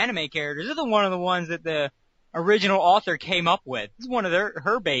made up anime characters. This is one of the ones that the original author came up with. This is one of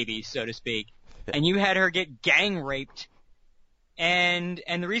her babies, so to speak. And you had her get gang raped. And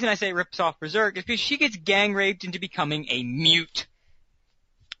the reason I say it rips off Berserk is because she gets gang raped into becoming a mute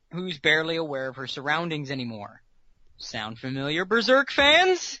who's barely aware of her surroundings anymore. Sound familiar, Berserk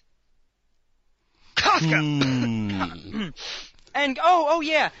fans? Casca! And, oh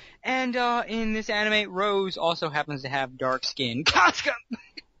yeah, and, in this anime, Rose also happens to have dark skin. Casca!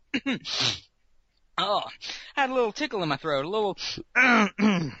 Oh, had a little tickle in my throat, a little,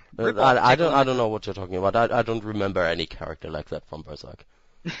 I don't know what you're talking about. I don't remember any character like that from Berserk.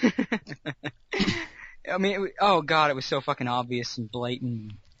 I mean, oh god, it was so fucking obvious and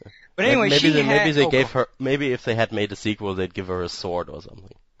blatant. But anyway, maybe if they had made a sequel, they'd give her a sword or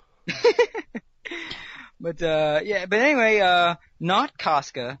something. But anyway, not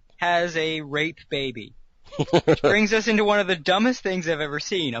Casca has a rape baby. Which brings us into one of the dumbest things I've ever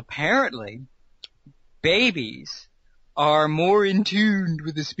seen. Apparently, babies are more in tune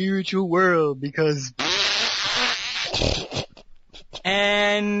with the spiritual world because...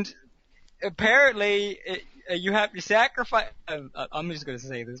 And apparently, you have to sacrifice... I'm just going to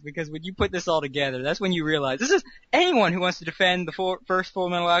say this, because when you put this all together, that's when you realize, this is anyone who wants to defend the first Full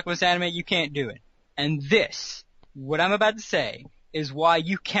Metal Alchemist anime, you can't do it. And this, what I'm about to say, is why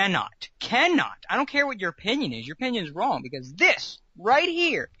you cannot, I don't care what your opinion is, your opinion is wrong, because this, right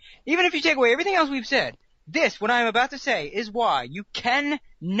here, even if you take away everything else we've said, this, what I'm about to say, is why you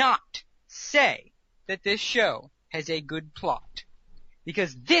cannot say that this show has a good plot.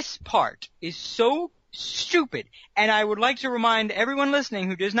 Because this part is so stupid, and I would like to remind everyone listening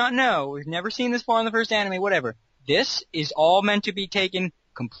who does not know, who's never seen this far in the first anime, whatever, this is all meant to be taken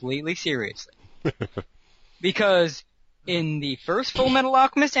completely seriously. Because in the first Full Metal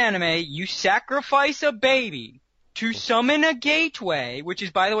Alchemist anime, you sacrifice a baby to summon a gateway, which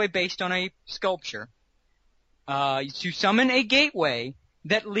is, by the way, based on a sculpture, to summon a gateway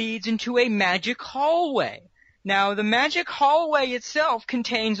that leads into a magic hallway. Now, the magic hallway itself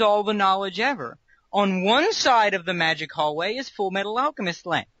contains all the knowledge ever. On one side of the magic hallway is Full Metal Alchemist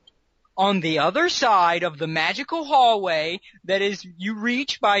Land. On the other side of the magical hallway that is you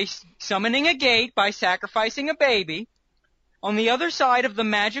reach by summoning a gate, by sacrificing a baby, on the other side of the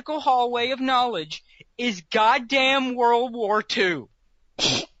magical hallway of knowledge is goddamn World War II.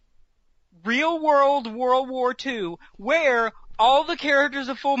 Real world World War II, where all the characters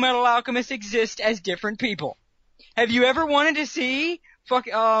of Full Metal Alchemist exist as different people. Have you ever wanted to see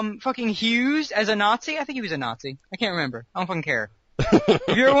fucking Hughes as a Nazi? I think he was a Nazi. I can't remember. I don't fucking care.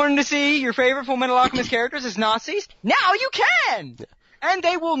 If you ever wanted to see your favorite Full Metal Alchemist characters as Nazis, now you can! And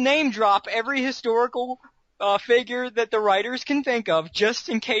they will name drop every historical figure that the writers can think of, just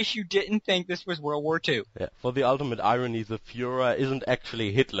in case you didn't think this was World War II. Yeah. For the ultimate irony, the Führer isn't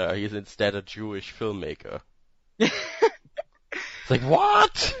actually Hitler, he's instead a Jewish filmmaker. It's like,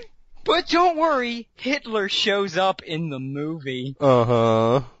 what? But don't worry, Hitler shows up in the movie.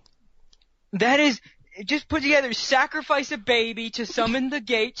 Uh-huh. That is... Just put together, sacrifice a baby to summon the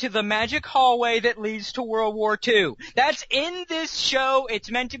gate to the magic hallway that leads to World War II. That's in this show.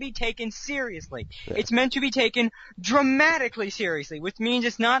 It's meant to be taken seriously. Yeah. It's meant to be taken dramatically seriously, which means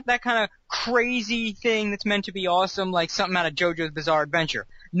it's not that kind of crazy thing that's meant to be awesome, like something out of JoJo's Bizarre Adventure.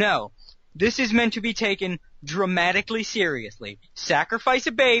 No. This is meant to be taken dramatically seriously. Sacrifice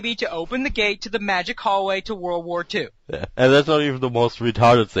a baby to open the gate to the magic hallway to World War II. Yeah. And that's not even the most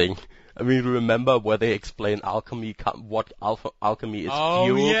retarded thing. I mean, remember where they explain alchemy, what alchemy is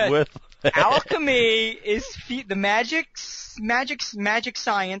fueled with? Alchemy is the magic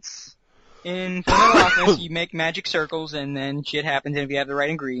science. In Fullmetal Alchemist, you make magic circles, and then shit happens, and if you have the right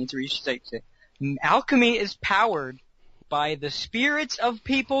ingredients, alchemy is powered by the spirits of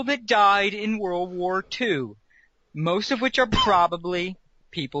people that died in World War II, most of which are probably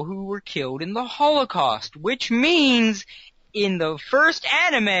people who were killed in the Holocaust, which means in the first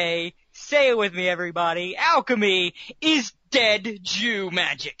anime, say it with me, everybody, alchemy is dead Jew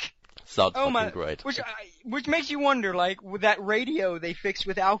magic. Sounds fucking great. Which makes you wonder, like, with that radio they fixed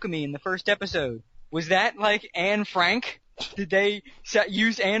with alchemy in the first episode, was that, like, Anne Frank? Did they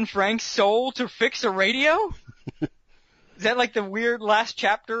use Anne Frank's soul to fix a radio? Is that, like, the weird last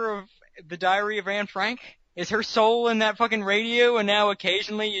chapter of the Diary of Anne Frank? Is her soul in that fucking radio, and now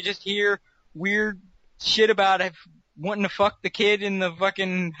occasionally you just hear weird shit about wanting to fuck the kid in the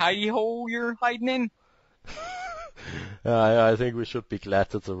fucking hidey hole you're hiding in? I think we should be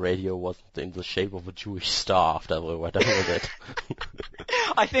glad that the radio wasn't in the shape of a Jewish star after we went over it.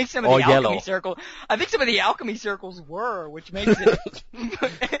 I think some of the alchemy circles were, which makes it,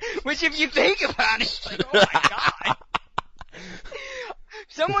 which if you think about it, it's like, oh my god.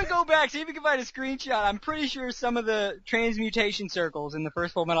 Someone go back, see if you can find a screenshot. I'm pretty sure some of the transmutation circles in the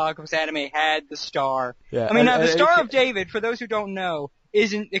first Full Metal Alchemist anime had the star. Yeah, I mean, now the Star of David, for those who don't know,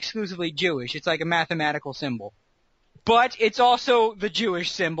 isn't exclusively Jewish. It's like a mathematical symbol. but it's also the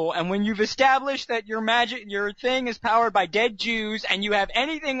Jewish symbol. And when you've established that your thing is powered by dead Jews, and you have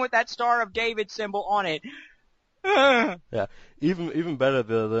anything with that Star of David symbol on it, Yeah, even better,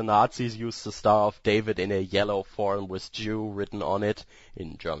 the Nazis used the Star of David in a yellow form with Jew written on it,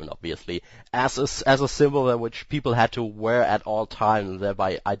 in German obviously, as a symbol that which people had to wear at all times,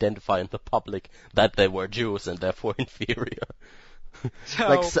 thereby identifying the public that they were Jews and therefore inferior. so,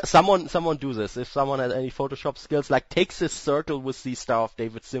 Like someone do this. If someone has any Photoshop skills, like takes this circle with the Star of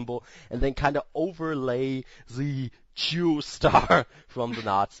David symbol and then kind of overlay the Jew star from the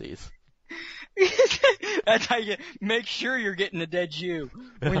Nazis. that's how you make sure you're getting a dead Jew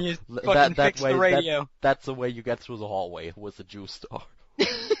when you fucking fix the radio. That's the way you get through the hallway with the Jew star.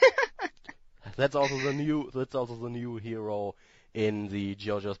 That's also the new hero in the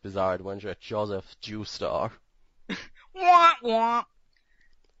JoJo's Bizarre Adventure, Joseph Jew Star. Wah, wah.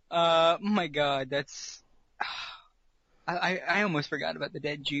 My God, that's. I almost forgot about the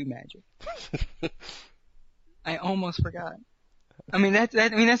dead Jew magic. I almost forgot. I mean that's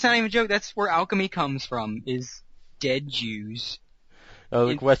not even a joke. That's where alchemy comes from, is dead Jews.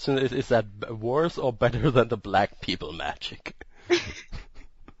 The question is that worse or better than the black people magic?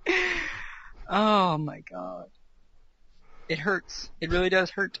 Oh my God. It hurts. It really does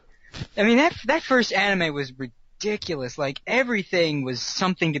hurt. I mean, that first anime was ridiculous. Like, everything was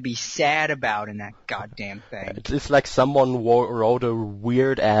something to be sad about in that goddamn thing. It's like someone wrote a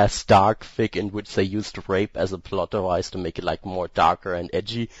weird-ass dark fic in which they used rape as a plot device to make it, like, more darker and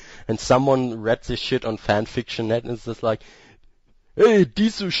edgy, and someone read this shit on fanfiction.net and it's just like, hey,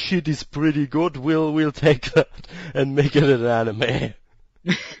 this shit is pretty good, we'll take that and make it an anime.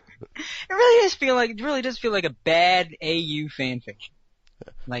 It really does feel like a bad AU fanfiction.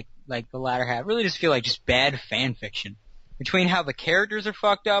 Like the latter half. It really does feel like just bad fanfiction. Between how the characters are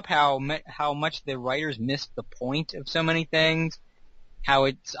fucked up, how much the writers missed the point of so many things, how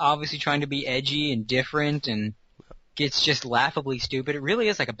it's obviously trying to be edgy and different and gets just laughably stupid. It really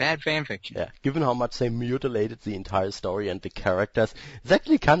is like a bad fanfiction. Yeah, given how much they mutilated the entire story and the characters, it's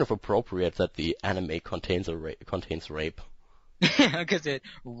actually kind of appropriate that the anime contains rape. Because it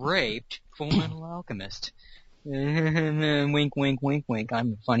raped Fullmetal Alchemist. Wink, wink, wink, wink.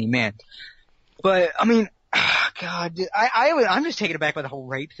 I'm a funny man. But I mean, God, I'm just taken aback by the whole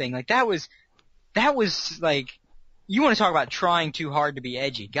rape thing. Like that was like, you want to talk about trying too hard to be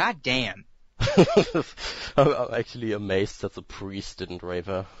edgy? God damn. I'm actually amazed that the priest didn't rape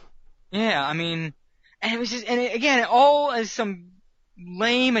her. Yeah, I mean, and it was just, again, all as some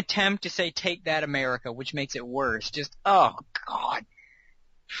lame attempt to say "Take That, America," which makes it worse. Just, oh God,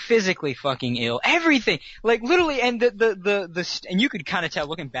 physically fucking ill. Everything, like literally, and and you could kind of tell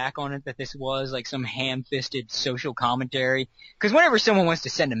looking back on it that this was like some ham-fisted social commentary. Because whenever someone wants to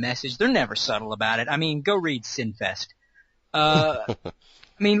send a message, they're never subtle about it. I mean, go read Sinfest. I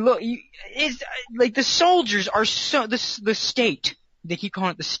mean, look, it's like the soldiers are so the state. They keep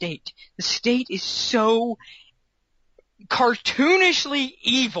calling it the state. The state is so cartoonishly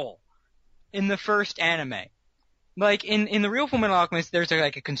evil in the first anime. Like in the real Fullmetal Alchemist, there's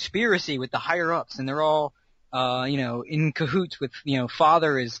like a conspiracy with the higher ups, and they're all in cahoots with,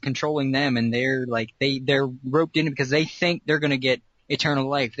 Father is controlling them, and they're roped in because they think they're gonna get eternal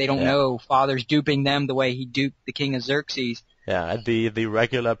life. They don't know Father's duping them the way he duped the King of Xerxes. Yeah, and the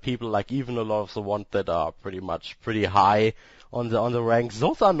regular people, like even a lot of the ones that are pretty high on the ranks,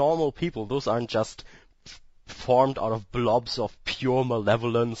 those are normal people. Those aren't just formed out of blobs of pure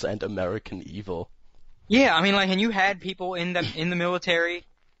malevolence and American evil. Yeah, I mean, like, and you had people in the military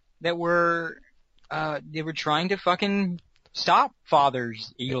that were they were trying to fucking stop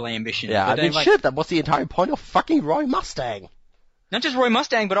Father's evil ambition. Yeah, but I mean, shit, that was the entire point of fucking Roy Mustang. Not just Roy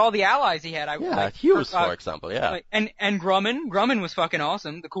Mustang, but all the allies he had. Hughes, for example, yeah. And Grumman. Grumman was fucking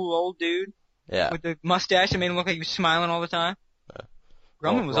awesome. The cool old dude. Yeah. With the mustache that made him look like he was smiling all the time. Yeah.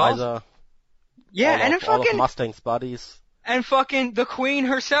 Grumman was awesome. Yeah, all of Mustang's buddies. And fucking the queen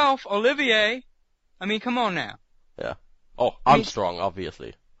herself, Olivier. I mean, come on now. Yeah. Oh, Armstrong,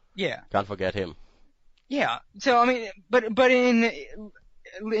 obviously. Yeah. Can't forget him. Yeah. So, I mean, but in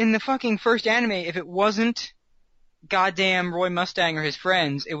the fucking first anime, if it wasn't goddamn Roy Mustang or his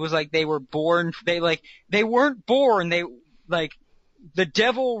friends, it was like they were born, they weren't born, the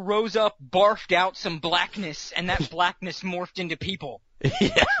devil rose up, barfed out some blackness, and that blackness morphed into people.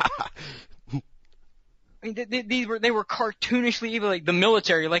 Yeah. I mean, they were cartoonishly evil, like the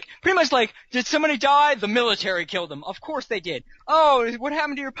military, like pretty much like, did somebody die? The military killed them. Of course they did. Oh, what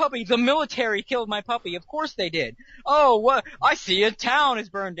happened to your puppy? The military killed my puppy. Of course they did. Oh, what? I see a town is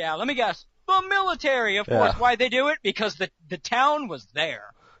burned down. Let me guess. The military, of course. Why'd they do it? Because the town was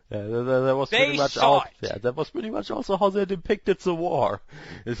there. Yeah, that was They pretty much saw it. Yeah, that was pretty much also how they depicted the war.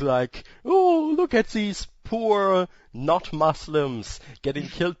 It's like, oh, look at these poor not Muslims getting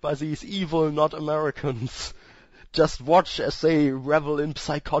killed by these evil not Americans. Just watch as they revel in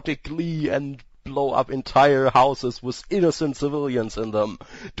psychotic glee and blow up entire houses with innocent civilians in them.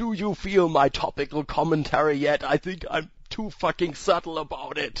 Do you feel my topical commentary yet? I think I'm too fucking subtle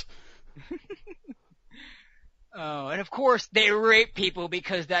about it. Oh, and of course they rape people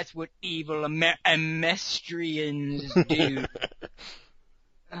because that's what evil Amestrians do.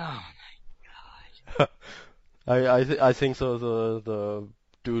 Oh my god. I think so. The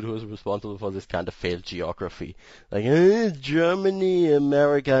dude who is responsible for this kind of failed geography, like Germany,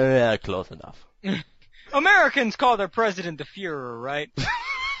 America, yeah, close enough. Americans call their president the Führer, right?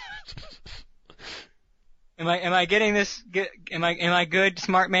 Am I getting this? Am I good,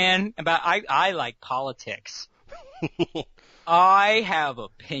 smart man? I like politics. I have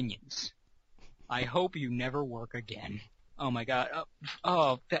opinions. I hope you never work again. Oh my god.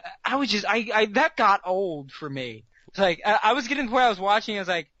 That got old for me. It's like, I was getting to where I was watching, I was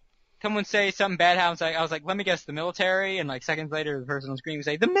like, someone say something bad happens, I was like, let me guess, the military, and like seconds later the person on screen would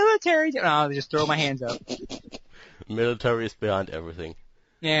say, the military, and I'll just throw my hands up. Military is behind everything.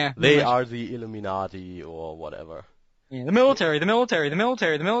 Yeah. They are the Illuminati or whatever. Yeah, the military.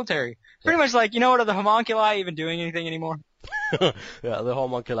 Pretty much like, you know what, are the homunculi even doing anything anymore? Yeah, the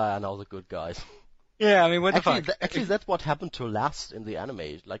homunculi are now the good guys. Yeah, I mean, what the Actually, fuck? actually, that's what happened to Last in the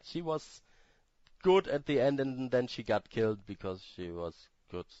anime. Like, she was good at the end, and then she got killed because she was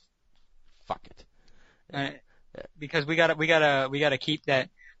good. Fuck it. Because we gotta keep that,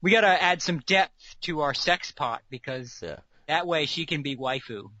 we gotta add some depth to our sex pot, because that way she can be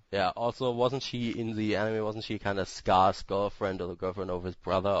waifu. Yeah, also, wasn't she in the anime, wasn't she kind of Scar's girlfriend or the girlfriend of his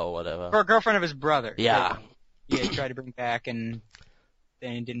brother or whatever? Or girlfriend of his brother. Yeah. Yeah, he tried to bring back and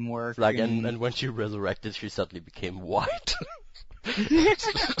then it didn't work. Like, and when she resurrected, she suddenly became white. It's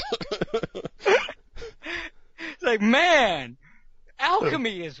like, man,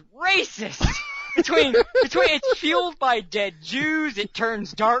 alchemy is racist. Between it's fueled by dead Jews, it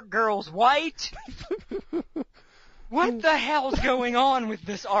turns dark girls white. What the hell's going on with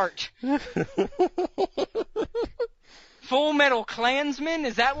this art? Full Metal Klansman?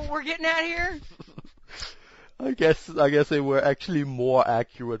 Is that what we're getting at here? I guess they were actually more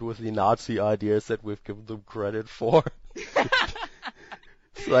accurate with the Nazi ideas that we've given them credit for.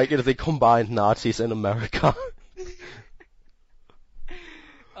 It's like they combined Nazis in America.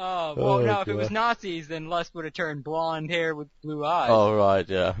 If it was Nazis, then Lust would have turned blonde hair with blue eyes. Oh, right,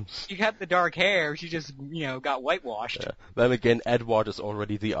 yeah. She kept the dark hair, she just, got whitewashed. Yeah. Then again, Edward is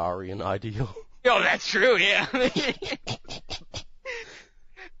already the Aryan ideal. Oh, that's true, yeah.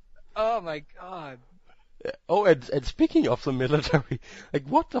 Oh my god. Oh, and speaking of the military, like,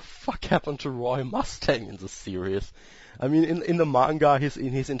 what the fuck happened to Roy Mustang in this series? I mean, in the manga, his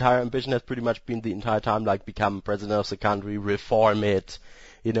entire ambition has pretty much been the entire time, like, become president of the country, reform it,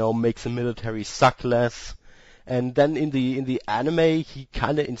 make the military suck less. And then in the anime, he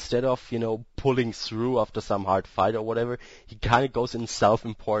kinda, instead of, pulling through after some hard fight or whatever, he kinda goes in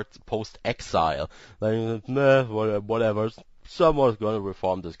self-imposed exile. Like, meh, whatever. Someone's gonna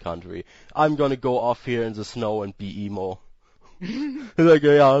reform this country. I'm gonna go off here in the snow and be emo. Like,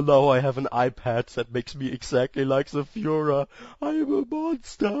 yeah, now I have an iPad that makes me exactly like the Führer. I'm a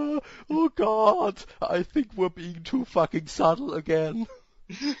monster. Oh god, I think we're being too fucking subtle again.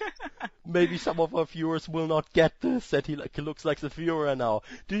 Maybe some of our viewers will not get this, that he looks like the Führer now.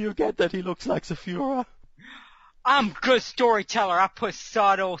 Do you get that he looks like the Führer? I'm good storyteller. I put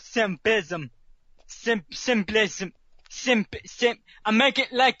subtle simplism. I make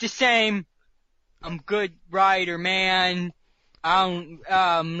it like the same. I'm good writer, man. I'm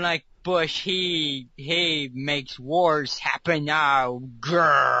like Bush. He makes wars happen now.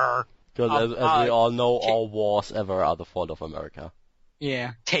 Grrr. Because as we all know, all wars ever are the fault of America.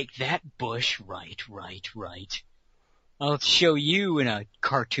 Yeah. Take that, Bush. Right. I'll show you in a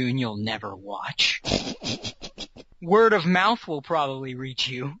cartoon you'll never watch. Word of mouth will probably reach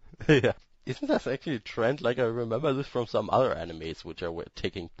you. Yeah. Isn't that actually a trend? Like, I remember this from some other animes which are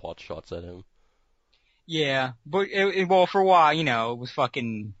taking pot shots at him. Yeah, but for a while, it was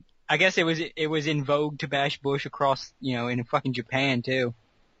fucking. I guess it was in vogue to bash Bush across, in fucking Japan too.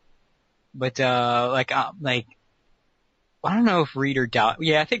 But I don't know if Read or Die.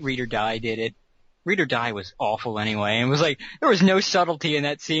 Yeah, I think Read or Die did it. Read or Die was awful anyway, and it was like there was no subtlety in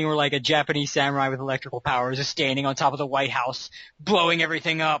that scene where like a Japanese samurai with electrical powers is standing on top of the White House, blowing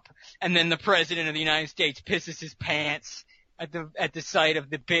everything up, and then the president of the United States pisses his pants. at the sight of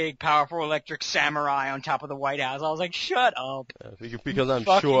the big, powerful electric samurai on top of the White House. I was like, shut up. Because I'm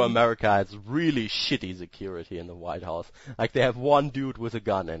fucking- sure America has really shitty security in the White House. Like, they have one dude with a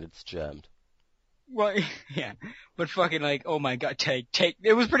gun and it's jammed. Well, yeah, but fucking like, oh my god, take.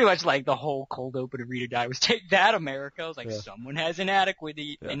 It was pretty much like the whole cold open of Read or Die was take that, America. I was like, Yeah. someone has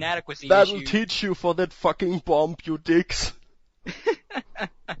inadequacy That'll issues. teach you for that fucking bomb, you dicks.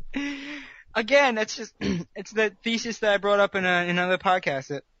 Again, that's just it's the thesis that I brought up in another podcast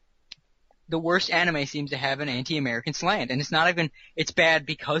that the worst anime seems to have an anti-American slant, and it's not even it's bad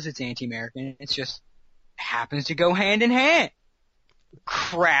because it's anti-American. It's just happens to go hand in hand.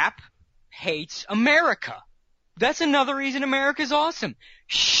 Crap hates America. That's another reason America's awesome.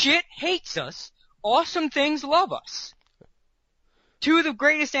 Shit hates us. Awesome things love us. Two of the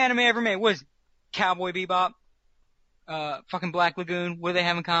greatest anime ever made was Cowboy Bebop, fucking Black Lagoon. What do they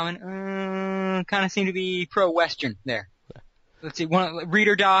have in common? Kind of seem to be pro-Western there. Let's see, Read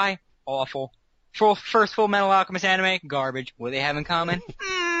or Die, awful. First Full Metal Alchemist anime, garbage. What do they have in common?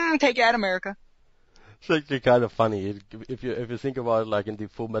 Take out America. It's actually kind of funny if you think about it, like in the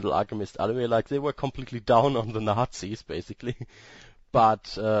Full Metal Alchemist anime, like they were completely down on the Nazis basically,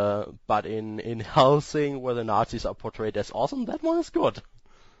 but in Hellsing, where the Nazis are portrayed as awesome, that one is good.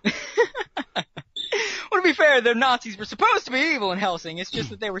 Well, to be fair, the Nazis were supposed to be evil in Hellsing. It's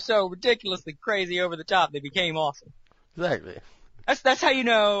just that they were so ridiculously crazy over the top they became awesome. Exactly. That's how you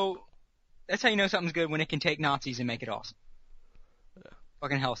know. That's how you know something's good, when it can take Nazis and make it awesome. Yeah.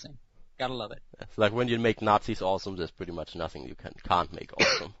 Fucking Hellsing. Gotta love it. It's like when you make Nazis awesome, there's pretty much nothing you can't make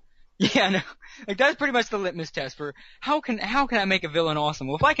awesome. Yeah, no. Like that's pretty much the litmus test for how can I make a villain awesome?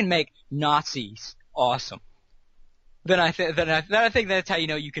 Well, if I can make Nazis awesome, then I think that's how you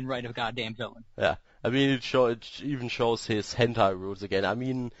know you can write a goddamn villain. Yeah. I mean, it even shows his hentai roots again. I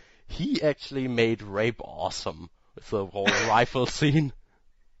mean, he actually made rape awesome with the whole rifle scene.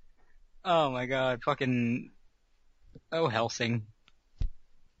 Oh my god, fucking Hellsing.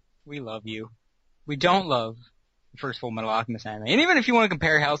 We love you. We don't love the first Full Metal Alchemist anime. And even if you want to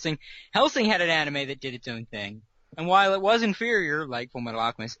compare Hellsing had an anime that did its own thing. And while it was inferior, like Full Metal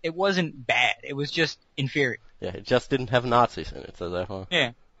Alchemist, it wasn't bad. It was just inferior. Yeah, it just didn't have Nazis in it, so therefore.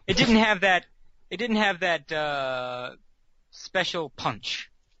 Yeah. It didn't have that special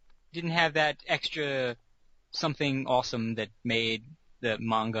punch. It didn't have that extra something awesome that made the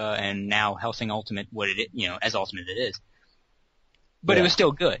manga and now Hellsing Ultimate what it is, as awesome as it is. But it was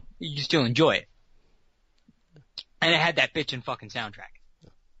still good. You still enjoy it. And it had that bitchin' fucking soundtrack.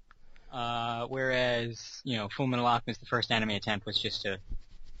 Whereas, Full Metal Alchemist, the first anime attempt, was just a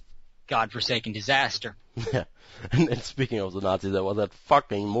godforsaken disaster. Yeah. And speaking of the Nazis, there was that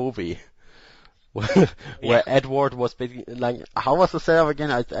fucking movie where Edward was basically, like, how was the setup again?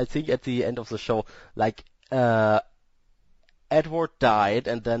 I think at the end of the show, like, Edward died,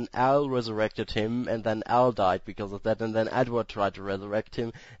 and then Al resurrected him, and then Al died because of that, and then Edward tried to resurrect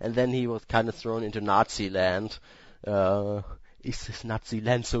him, and then he was kind of thrown into Nazi land. Is this Nazi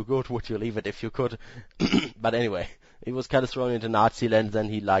land so good? Would you leave it if you could? But anyway, he was kind of thrown into Nazi land, then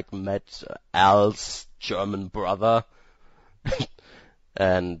he, like, met Al's German brother,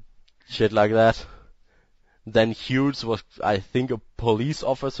 and shit like that. Then Hughes was, I think, a police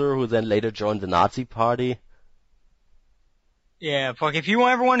officer who then later joined the Nazi party. Yeah, fuck, if you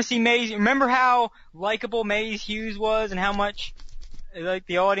ever want to see Maze, remember how likable Maze Hughes was and how much, like,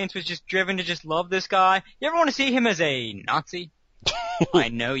 the audience was just driven to just love this guy? You ever want to see him as a Nazi? I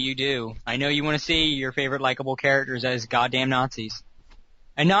know you do. I know you want to see your favorite likable characters as goddamn Nazis.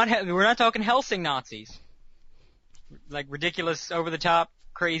 And we're not talking Hellsing Nazis. Like ridiculous, over-the-top,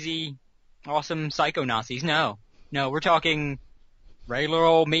 crazy, awesome psycho Nazis. No, we're talking regular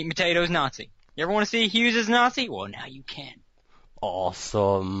old meat and potatoes Nazi. You ever want to see Hughes as Nazi? Well, now you can.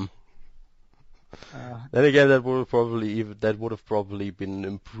 Awesome. Then again, that would have probably been an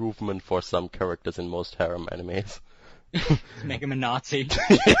improvement for some characters in most harem animes. Make him a Nazi.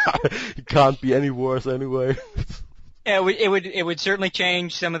 Yeah, it can't be any worse anyway. Yeah, it would certainly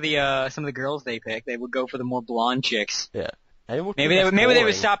change some of the girls they pick. They would go for the more blonde chicks. Yeah. Maybe they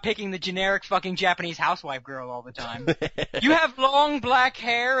would stop picking the generic fucking Japanese housewife girl all the time. You have long black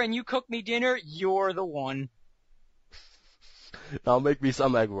hair and you cook me dinner, you're the one. Now make me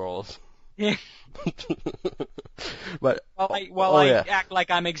some egg rolls. Yeah. But while I act like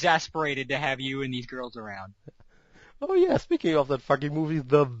I'm exasperated to have you and these girls around. Oh yeah, speaking of that fucking movie,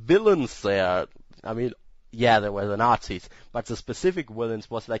 the villains there. I mean, yeah, there were the Nazis, but the specific villains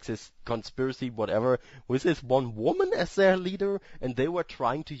was like this conspiracy, whatever, with this one woman as their leader, and they were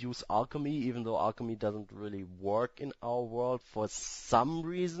trying to use alchemy, even though alchemy doesn't really work in our world for some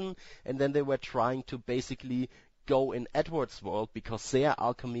reason, and then they were trying to basically go in Edward's world because their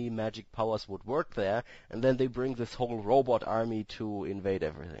alchemy magic powers would work there, and then they bring this whole robot army to invade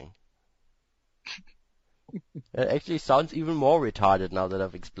everything. It actually sounds even more retarded now that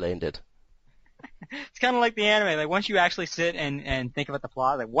I've explained it. It's kind of like the anime. Like once you actually sit and think about the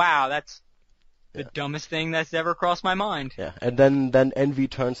plot, like wow, that's the dumbest thing that's ever crossed my mind. Yeah, and then Envy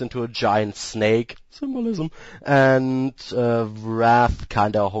turns into a giant snake, symbolism, and Wrath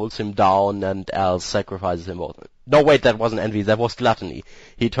kinda holds him down, and Al sacrifices him. No, wait, that wasn't Envy, that was Gluttony.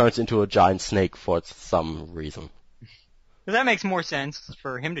 He turns into a giant snake for some reason. But that makes more sense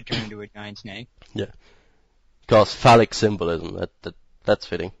for him to turn into a giant snake. Yeah, because phallic symbolism, that's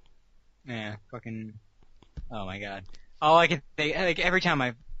fitting. Yeah, fucking. Oh my god. All I can think, like every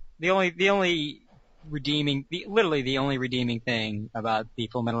time literally the only redeeming thing about the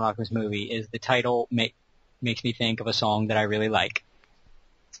Full Metal Alchemist movie is the title makes me think of a song that I really like.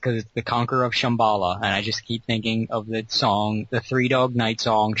 It's because it's The Conqueror of Shambhala, and I just keep thinking of the song, the Three Dog Night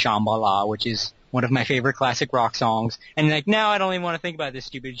song, Shambhala, which is one of my favorite classic rock songs. And like now I don't even want to think about this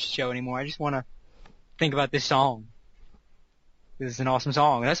stupid show anymore. I just want to think about this song. This is an awesome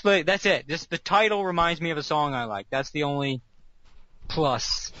song. That's it. Just the title reminds me of a song I like. That's the only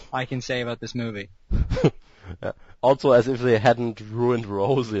plus I can say about this movie. Also, as if they hadn't ruined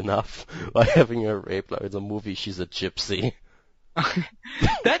Rose enough by having her raped like in the movie She's a Gypsy.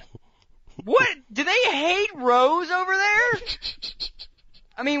 What? Do they hate Rose over there?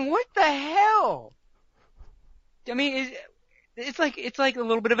 I mean, what the hell? I mean, it's like a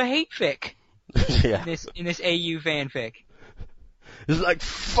little bit of a hate fic. Yeah. In this AU fanfic. It's like,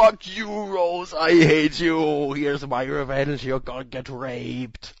 fuck you, Rose, I hate you, here's my revenge, you're gonna get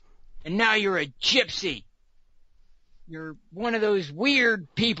raped. And now you're a gypsy. You're one of those weird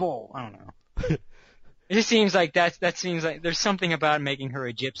people. I don't know. It just seems like that seems like there's something about making her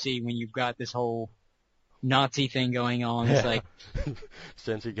a gypsy when you've got this whole Nazi thing going on. It's like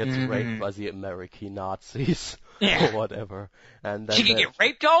since she gets raped by the American Nazis or whatever, and then she can get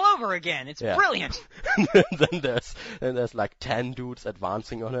raped all over again. It's brilliant. then there's like 10 dudes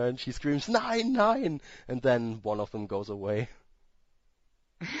advancing on her, and she screams 9, 9, and then one of them goes away.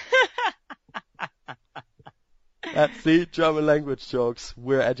 See, German language jokes.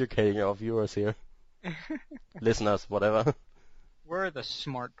 We're educating our viewers here. Listeners, whatever. We're the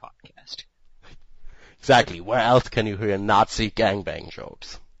smart podcast. Exactly. Where else can you hear Nazi gangbang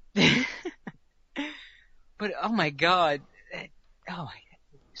jokes? But oh my god,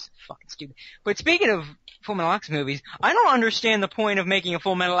 it's fucking stupid. But speaking of Full Metal Alchemist movies, I don't understand the point of making a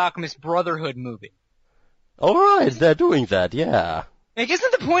Full Metal Alchemist Brotherhood movie. All right, they're doing that, yeah. Like,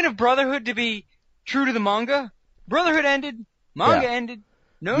 isn't the point of Brotherhood to be true to the manga? Brotherhood ended, manga ended.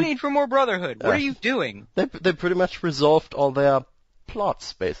 No need for more Brotherhood. What are you doing? They pretty much resolved all their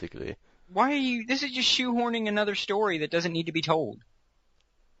plots, basically. Why are you? This is just shoehorning another story that doesn't need to be told.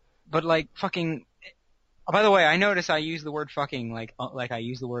 But like fucking. Oh, by the way, I notice I use the word fucking like I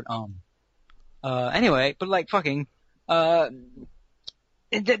use the word Anyway, but like fucking. The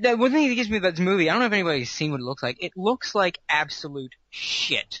one thing that gets me about this movie, I don't know if anybody's seen what it looks like. It looks like absolute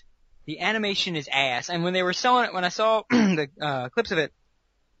shit. The animation is ass, and when they were selling it, when I saw the clips of it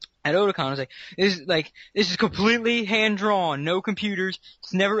at Otakon, I was like, this is completely hand drawn, no computers.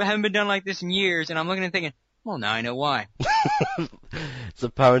 Haven't been done like this in years. And I'm looking and thinking, well, now I know why. It's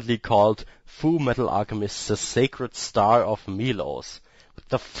apparently called Full Metal Alchemist: The Sacred Star of Milos. What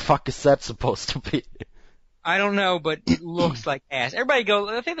the fuck is that supposed to be? I don't know, but it looks like ass. Everybody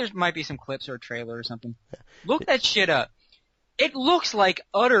go. I think there might be some clips or a trailer or something. Look that shit up. It looks like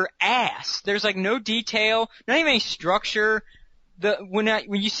utter ass. There's like no detail, not even any structure. When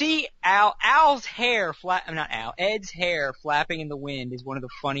you see Ed's hair flapping in the wind is one of the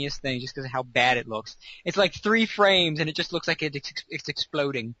funniest things just because of how bad it looks. It's like 3 frames and it just looks like it's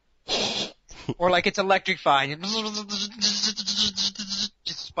exploding. Or like it's electrifying.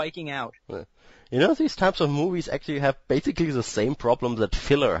 Just spiking out. You know, these types of movies actually have basically the same problem that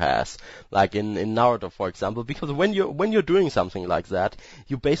filler has, like in Naruto, for example, because when you're doing something like that,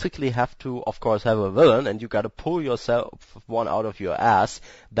 you basically have to, of course, have a villain, and you gotta pull yourself one out of your ass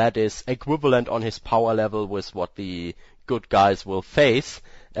that is equivalent on his power level with what the good guys will face,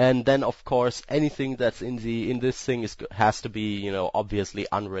 and then, of course, anything that's in this thing has to be, you know, obviously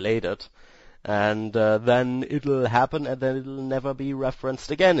unrelated, and then it'll happen, and then it'll never be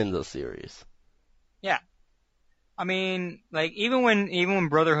referenced again in the series. Yeah. I mean, like, even when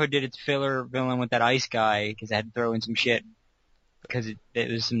Brotherhood did its filler villain with that ice guy, because they had to throw in some shit, because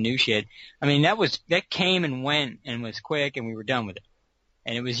it was some new shit, I mean, that came and went and was quick and we were done with it.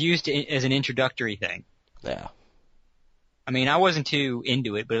 And it was used as an introductory thing. Yeah. I mean, I wasn't too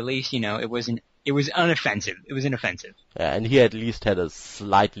into it, but at least, you know, it wasn't it was unoffensive. It was inoffensive. Yeah, and he at least had a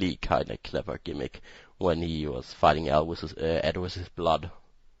slightly kind of clever gimmick when he was fighting Ed with his blood.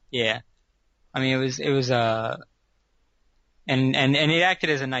 Yeah. I mean, it was and it acted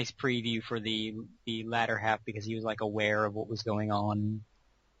as a nice preview for the latter half because he was like aware of what was going on,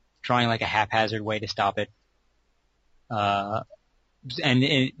 trying like a haphazard way to stop it. And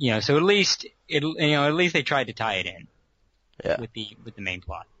it, you know, so at least they tried to tie it in. Yeah. With the main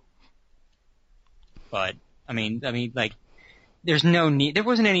plot. But I mean, like, there's no need. There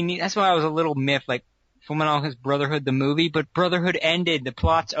wasn't any need. That's why I was a little miffed. Like, Fullmetal Alchemist Brotherhood the movie, but Brotherhood ended. The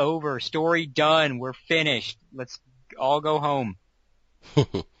plot's over. Story done. We're finished. Let's all go home.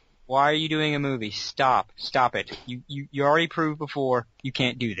 Why are you doing a movie? Stop it. You already proved before you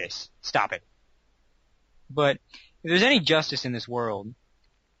can't do this. Stop it. But if there's any justice in this world,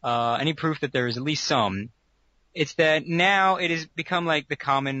 any proof that there is at least some, it's that now it has become like the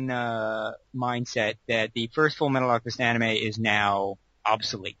common mindset that the first Fullmetal Alchemist anime is now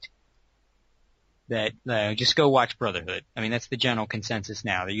obsolete. That just go watch Brotherhood. I mean, that's the general consensus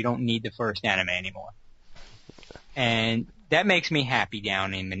now, that you don't need the first anime anymore. And that makes me happy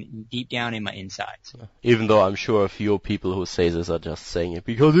deep down in my insides. Even though I'm sure a few people who say this are just saying it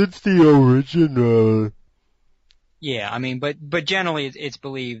because it's the original. Yeah, I mean, but generally it's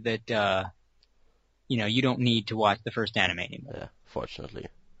believed that you don't need to watch the first anime anymore. Yeah, fortunately.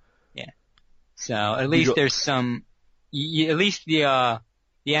 Yeah. So at least there's some. At least the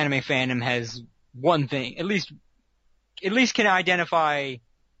anime fandom has one thing. At least can identify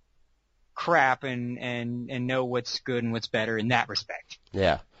crap and know what's good and what's better in that respect.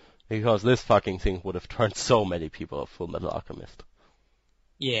 Yeah, because this fucking thing would have turned so many people off Fullmetal Alchemist.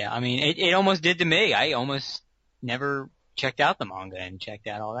 Yeah, I mean, it almost did to me. I almost never checked out the manga and checked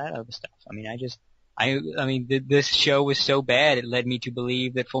out all that other stuff. I mean, this show was so bad it led me to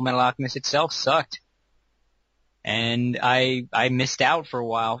believe that Fullmetal Alchemist itself sucked. And I missed out for a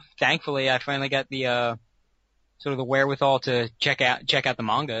while. Thankfully, I finally got the sort of the wherewithal to check out the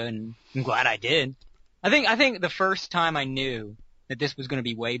manga, and I'm glad I did. I think the first time I knew that this was going to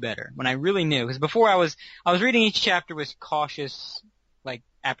be way better, when I really knew, because before I was reading each chapter with cautious, like,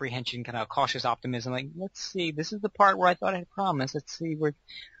 apprehension, kind of cautious optimism, like, let's see, this is the part where I thought I had promised, let's see where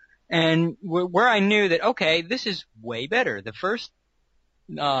I knew that, okay, this is way better. The first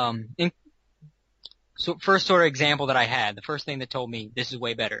first sort of example that I had, the first thing that told me this is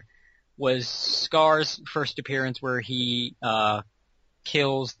way better, was Scar's first appearance where he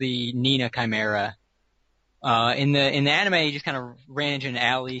kills the Nina Chimera. In the anime, he just kind of ran into an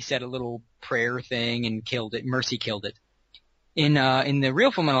alley, said a little prayer thing, and killed it. Mercy killed it. In the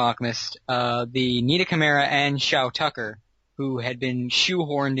real Fullmetal Alchemist, the Nina Chimera and Shao Tucker, who had been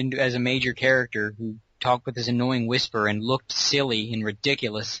shoehorned into as a major character, who talked with this annoying whisper and looked silly and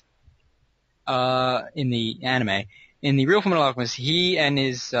ridiculous, in the anime. In the real Fullmetal Alchemist, he and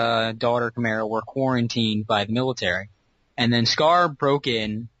his daughter Chimera were quarantined by the military, and then Scar broke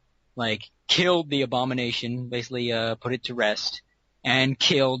in, like, killed the abomination, basically put it to rest, and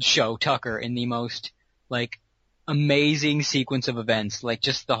killed Shao Tucker in the most, like, amazing sequence of events. Like,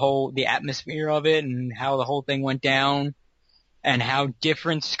 just the atmosphere of it and how the whole thing went down and how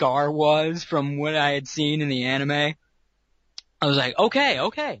different Scar was from what I had seen in the anime. I was like,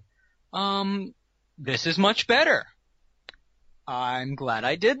 okay. This is much better. I'm glad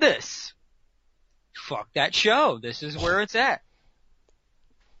I did this. Fuck that show. This is where it's at.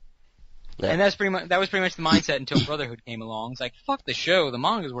 Yeah. And that was pretty much the mindset until Brotherhood came along. It's like, fuck the show. The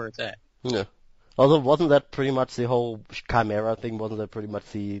manga's where it's at. Yeah. Although, wasn't that pretty much the whole Chimera thing? Wasn't that pretty much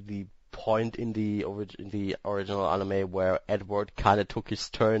the point in the original anime where Edward kind of took his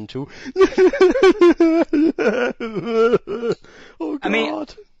turn too? Oh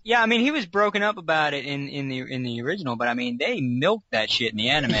God. I mean, he was broken up about it in the original, but I mean, they milked that shit in the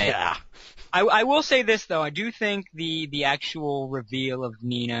anime. Yeah. I will say this though, I do think the actual reveal of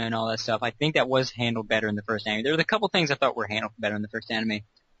Nina and all that stuff, I think that was handled better in the first anime. There was a couple things I thought were handled better in the first anime.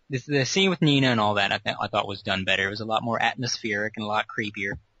 The scene with Nina and all that, I thought was done better. It was a lot more atmospheric and a lot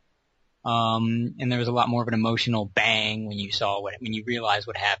creepier. And there was a lot more of an emotional bang when you realized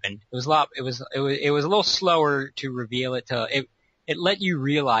what happened. It was a little slower to reveal it it let you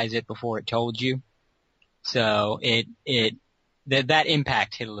realize it before it told you. So that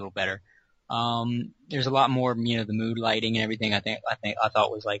impact hit a little better. There's a lot more, the mood lighting and everything I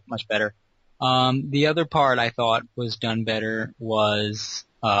thought was like much better. The other part I thought was done better was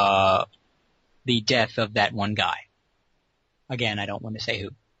the death of that one guy. Again, I don't want to say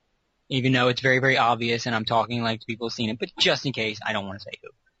who. Even though it's very, very obvious and I'm talking like people have seen it, but just in case, I don't want to say who.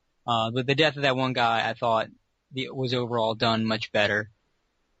 But the death of that one guy, I thought was overall done much better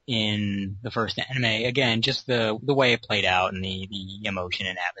in the first anime. Again, just the way it played out and the emotion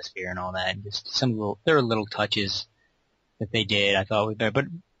and atmosphere and all that. And just there were little touches that they did I thought was better, but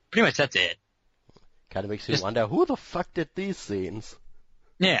pretty much that's it. Kind of makes you wonder, who the fuck did these scenes?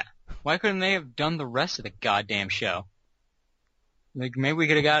 Yeah. Why couldn't they have done the rest of the goddamn show? Like, maybe we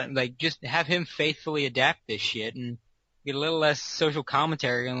could have got, like, just have him faithfully adapt this shit and get a little less social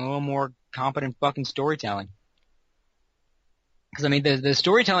commentary and a little more competent fucking storytelling. Because, I mean, the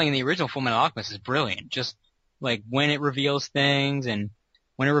storytelling in the original Fullmetal Alchemist is brilliant. Just, like, when it reveals things and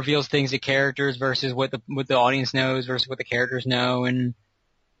when it reveals things to characters versus what the audience knows versus what the characters know, and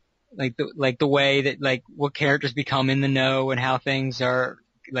like the way that, like, what characters become in the know and how things are,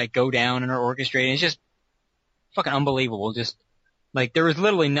 like, go down and are orchestrated. It's just fucking unbelievable. Just, like, there was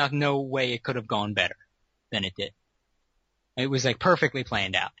literally no way it could have gone better than it did. It was, like, perfectly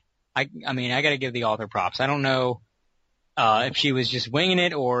planned out. I mean, I gotta give the author props. I don't know if she was just winging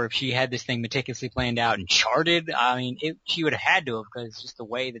it or if she had this thing meticulously planned out and charted. I mean, she would have had to have, because it's just the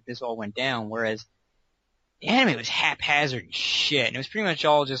way that this all went down, whereas the anime was haphazard as shit, and it was pretty much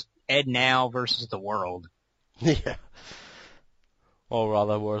all just Ed Now versus the world. Yeah. Or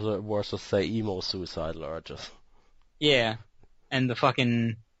rather, worse to say, emo suicidal urges. Yeah. And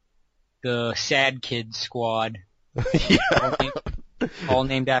the Sad Kids squad. Yeah. all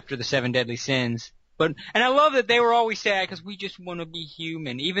named after the 7 deadly sins. And I love that they were always sad because we just want to be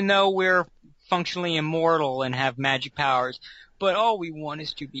human, even though we're functionally immortal and have magic powers. But all we want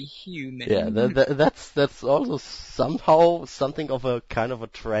is to be human. Yeah, that's also somehow something of a kind of a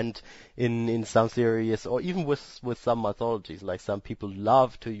trend in some series, or even with some mythologies. Like, some people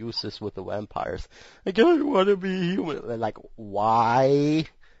love to use this with the vampires. Like, I want to be human. Like, why?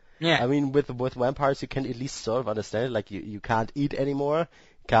 Yeah. I mean, with vampires, you can at least sort of understand it. Like, you can't eat anymore,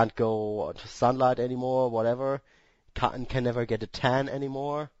 can't go to sunlight anymore, whatever. Can never get a tan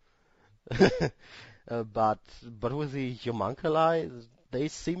anymore. But with the homunculi, they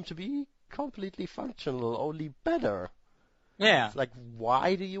seem to be completely functional, only better. Yeah. It's like,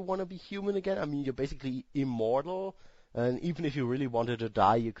 why do you want to be human again? I mean, you're basically immortal, and even if you really wanted to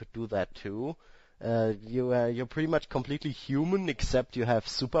die, you could do that too. You're pretty much completely human, except you have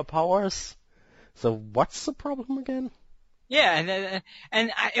superpowers. So what's the problem again? Yeah,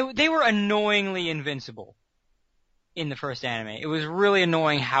 they were annoyingly invincible in the first anime. It was really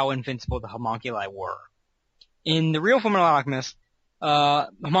annoying how invincible the homunculi were. In the real Fullmetal Alchemist,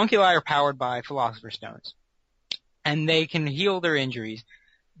 homunculi are powered by Philosopher's Stones, and they can heal their injuries,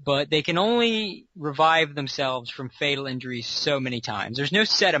 but they can only revive themselves from fatal injuries so many times. There's no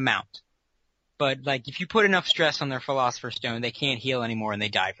set amount, but, like, if you put enough stress on their Philosopher's Stone, they can't heal anymore and they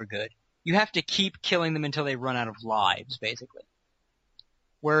die for good. You have to keep killing them until they run out of lives, basically.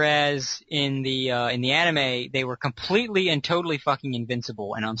 Whereas in the anime, they were completely and totally fucking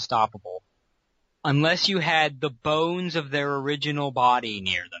invincible and unstoppable. Unless you had the bones of their original body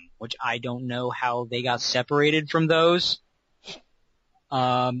near them, which I don't know how they got separated from those.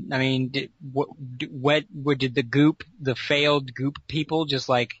 I mean, did the failed goop people just,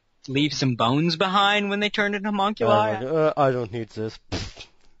 like, leave some bones behind when they turned into homunculi? I don't need this.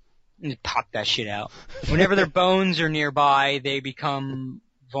 Just pop that shit out. Whenever their bones are nearby, they become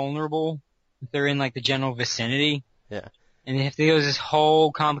vulnerable. If they're in, like, the general vicinity. Yeah. And if there was this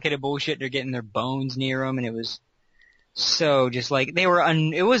whole complicated bullshit, they're getting their bones near them, and it was so just, like,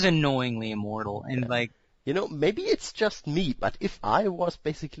 it was annoyingly immortal, and, like... You know, maybe it's just me, but if I was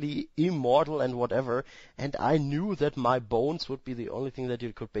basically immortal and whatever, and I knew that my bones would be the only thing that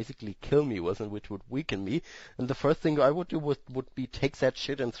you could basically kill me with and which would weaken me, and the first thing I would do would be take that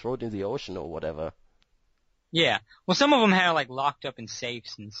shit and throw it in the ocean or whatever. Yeah. Well, some of them had, like, locked up in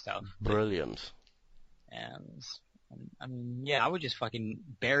safes and stuff. Brilliant. I mean, yeah, I would just fucking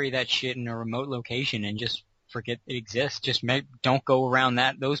bury that shit in a remote location and just forget it exists. Just don't go around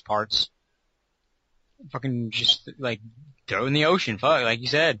those parts. Fucking just, like, throw in the ocean, fuck, like you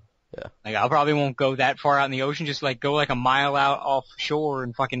said. Yeah. Like, I probably won't go that far out in the ocean, just, like, go, like, a mile out offshore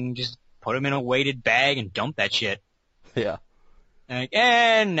and fucking just put them in a weighted bag and dump that shit. Yeah.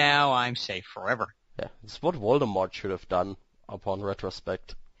 And now I'm safe forever. Yeah, it's what Voldemort should have done upon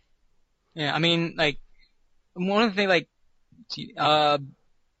retrospect. Yeah, I mean, like, one of the things, like,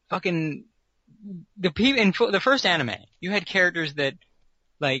 fucking, in the first anime, you had characters that,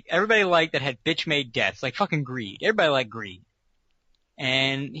 like, everybody liked that had bitch-made deaths, like fucking Greed. Everybody liked Greed.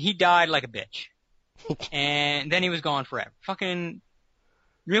 And he died like a bitch. And then he was gone forever. Fucking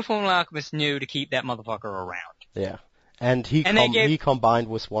Real Fullmetal Alchemist knew to keep that motherfucker around. Yeah. And he combined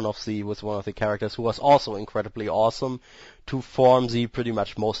with one of the characters who was also incredibly awesome to form the pretty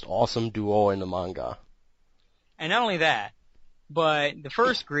much most awesome duo in the manga. And not only that, but the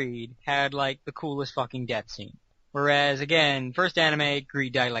first Greed had like the coolest fucking death scene. Whereas again, first anime,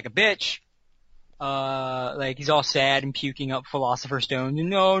 Greed died like a bitch. Like he's all sad and puking up Philosopher's Stone.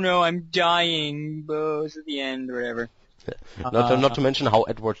 No, I'm dying. It's at the end or whatever. Not to mention how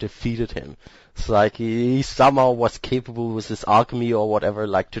Edward defeated him. It's like he somehow was capable with his alchemy or whatever,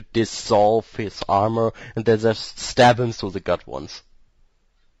 like to dissolve his armor and then just stab him through the gut once.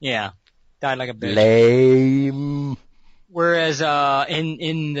 Yeah, died like a bitch. Lame. Whereas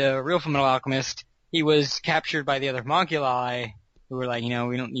in the real Fullmetal Alchemist, he was captured by the other homunculi who were like, we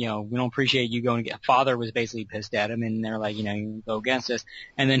don't appreciate you going to get. Father was basically pissed at him, and they're like, you go against us.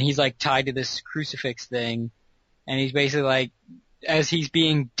 And then he's like tied to this crucifix thing. And he's basically like, as he's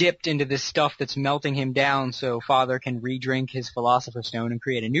being dipped into this stuff that's melting him down so Father can re-drink his Philosopher's Stone and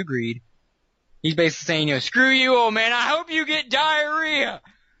create a new Greed, he's basically saying, screw you, old man, I hope you get diarrhea!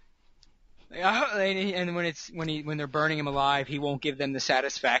 And when they're burning him alive, he won't give them the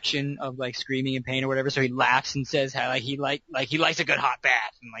satisfaction of like screaming in pain or whatever, so he laughs and says how he likes a good hot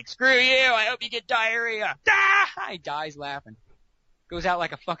bath, and like, screw you, I hope you get diarrhea! Ah! He dies laughing. Goes out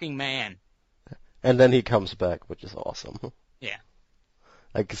like a fucking man. And then he comes back, which is awesome. Yeah.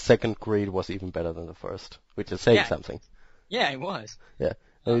 Like, the second Greed was even better than the first, which is saying something. Yeah, it was. Yeah.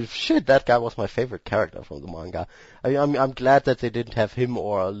 Shit, that guy was my favorite character from the manga. I'm glad that they didn't have him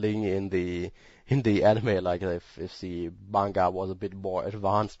or Ling in the anime, like if the manga was a bit more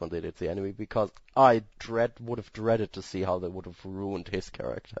advanced when they did the anime, because I would have dreaded to see how they would have ruined his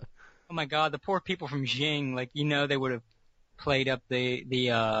character. Oh my god, the poor people from Jing, like, they would have played up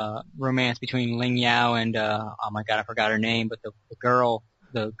the romance between Ling Yao and oh my god, I forgot her name, but the girl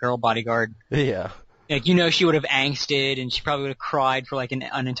bodyguard. Yeah. Like, she would have angsted, and she probably would have cried for like an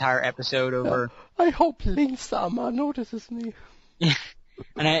entire episode over. I hope Ling-sama notices me.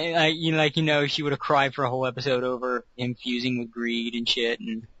 And she would have cried for a whole episode over him fusing with Greed and shit.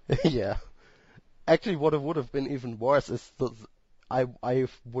 And yeah. Actually, what it would have been even worse is I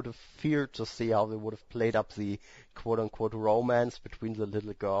would have feared to see how they would have played up the quote-unquote romance between the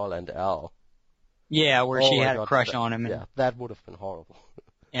little girl and Al. Yeah, where she had a crush on him. Yeah, that would have been horrible.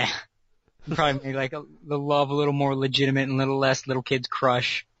 Yeah. Probably made like the love a little more legitimate and a little less little kid's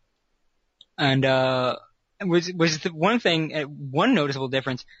crush. And was the one noticeable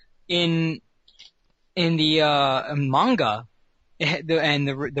difference in the manga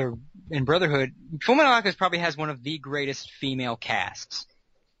in Brotherhood, Fullmetal Alchemist probably has one of the greatest female casts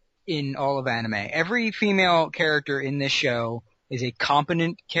in all of anime. Every female character in this show is a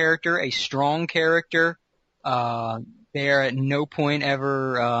competent character, a strong character. They are at no point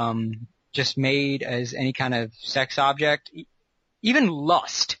ever just made as any kind of sex object. Even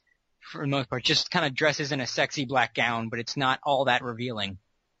Lust, for the most part, just kind of dresses in a sexy black gown, but it's not all that revealing.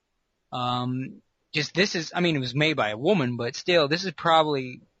 It was made by a woman, but still, this is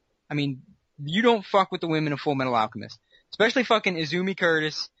probably, you don't fuck with the women of Fullmetal Alchemist. Especially fucking Izumi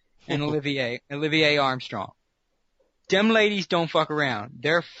Curtis and Olivier Armstrong. Them ladies don't fuck around.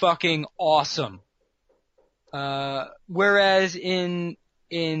 They're fucking awesome. Whereas in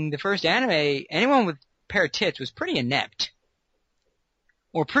the first anime, anyone with a pair of tits was pretty inept.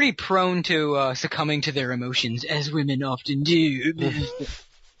 Or pretty prone to succumbing to their emotions, as women often do.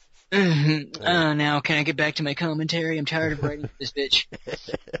 Now can I get back to my commentary? I'm tired of writing this bitch.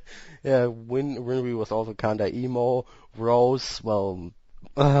 Yeah, Winry was also kinda emo. Rose, well...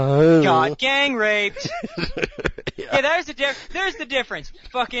 got gang raped! Yeah, there's the difference.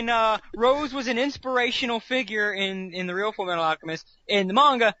 Fucking, Rose was an inspirational figure in the real Fullmetal Alchemist. In the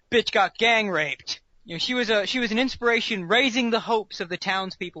manga, bitch got gang raped. She was an inspiration raising the hopes of the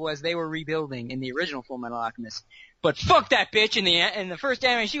townspeople as they were rebuilding in the original Fullmetal Alchemist. But fuck that bitch in the first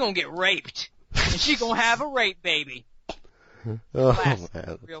anime, she gonna get raped. And she gonna have a rape baby. Classy.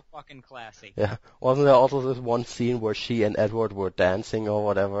 Man. Real fucking classy. Yeah. Wasn't there also this one scene where she and Edward were dancing or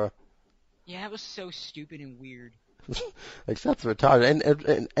whatever? Yeah, it was so stupid and weird. Like, that's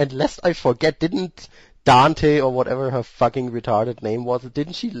retarded. And lest I forget, didn't Dante or whatever her fucking retarded name was,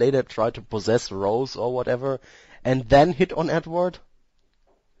 didn't she later try to possess Rose or whatever and then hit on Edward?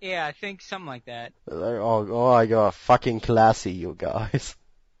 Yeah, I think something like that. Oh my god, fucking classy, you guys.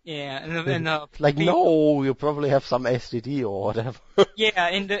 Yeah, and like, no, you probably have some STD or whatever. Yeah,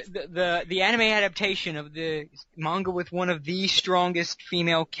 and the anime adaptation of the manga with one of the strongest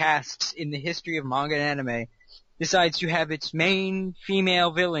female casts in the history of manga and anime decides to have its main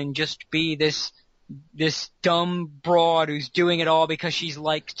female villain just be this dumb broad who's doing it all because she's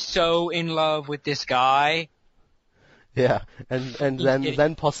like so in love with this guy. Yeah, and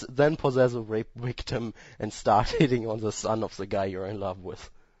then possess a rape victim and start hitting on the son of the guy you're in love with.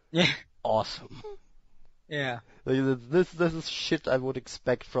 Yeah. Awesome. Yeah. This is shit I would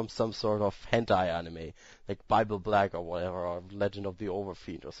expect from some sort of hentai anime, like Bible Black or whatever, or Legend of the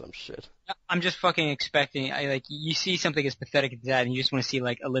Overfiend or some shit. I'm just fucking expecting, you see something as pathetic as that and you just want to see,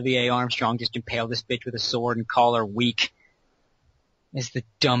 like, Olivier Armstrong just impale this bitch with a sword and call her weak. It's the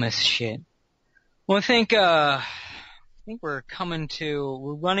dumbest shit. Well, I think we're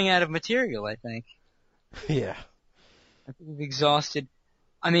running out of material, I think. Yeah. I think we've exhausted,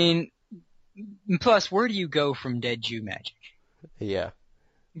 I mean, plus, where do you go from dead Jew magic? Yeah.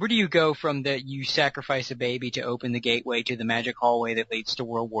 Where do you go from that you sacrifice a baby to open the gateway to the magic hallway that leads to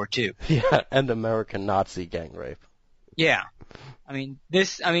World War II? Yeah, and American Nazi gang rape. Yeah. I mean,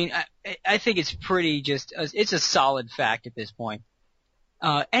 I think it's pretty it's a solid fact at this point.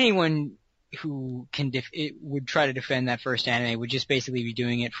 Anyone who would try to defend that first anime would just basically be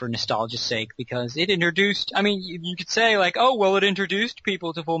doing it for nostalgia's sake because it introduced, I mean, you could say like, oh, well, it introduced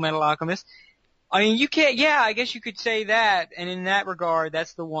people to Full Metal Alchemist. I mean, you can't, yeah, I guess you could say that, and in that regard,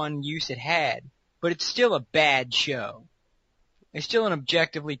 that's the one use it had. But it's still a bad show. It's still an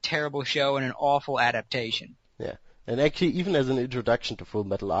objectively terrible show and an awful adaptation. Yeah. And actually, even as an introduction to Full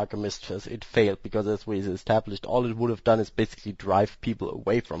Metal Alchemist, it failed because, as we established, all it would have done is basically drive people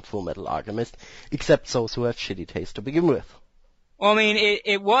away from Full Metal Alchemist, except those who have shitty taste to begin with. Well, I mean,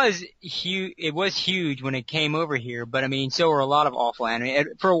 it was huge when it came over here, but I mean, so were a lot of awful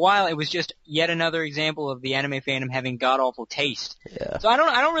anime. For a while, it was just yet another example of the anime fandom having god-awful taste. Yeah. So I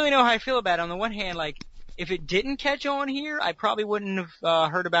don't really know how I feel about it. On the one hand, like, if it didn't catch on here, I probably wouldn't have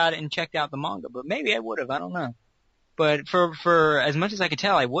heard about it and checked out the manga, but maybe I would have, I don't know. But for as much as I could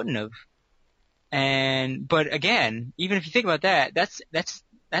tell, I wouldn't have. But again, even if you think about that, that's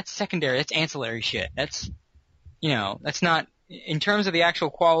secondary, that's ancillary shit. That's not, in terms of the actual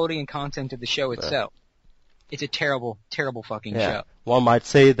quality and content of the show itself, it's a terrible, terrible fucking show. One might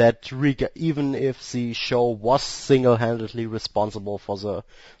say that even if the show was single-handedly responsible for the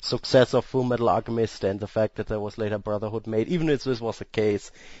success of Full Metal Alchemist and the fact that there was later Brotherhood made, even if this was the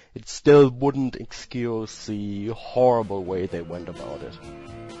case, it still wouldn't excuse the horrible way they went about it.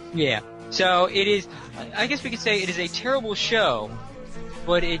 Yeah. So it is, I guess we could say it is a terrible show,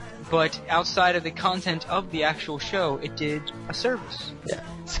 but outside of the content of the actual show, it did a service. Yeah.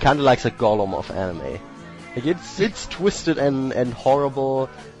 It's kind of like the Gollum of anime. Like it's twisted and horrible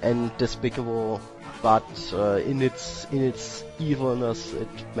and despicable, but in its evilness, it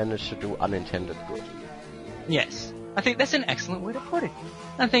managed to do unintended good. Yes, I think that's an excellent way to put it.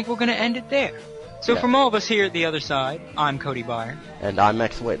 I think we're going to end it there. So from all of us here at the other side, I'm Cody Byer. And I'm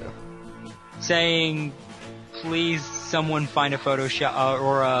Max Wader. Saying, please someone find a Photoshop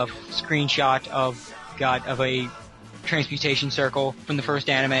or a screenshot of a transmutation circle from the first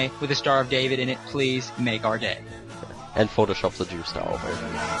anime with a Star of David in it. Please make our day. And Photoshop the Jew Star over it.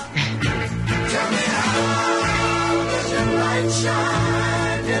 Tell me how does your light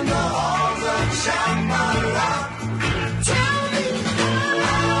shine in the halls of Shambhala? Tell me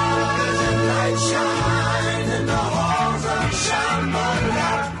how does your light shine in the halls of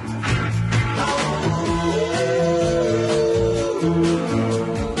Shambhala?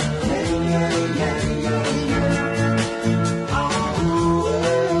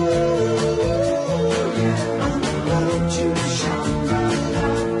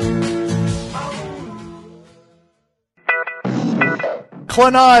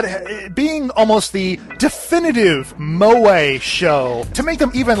 Clannad being almost the definitive moe show to make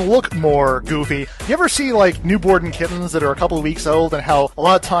them even look more goofy. You ever see like newborn kittens that are a couple of weeks old and how a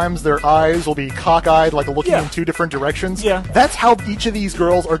lot of times their eyes will be cockeyed, like looking in two different directions? Yeah. That's how each of these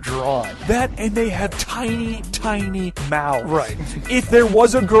girls are drawn. That, and they have tiny, tiny mouths. Right. If there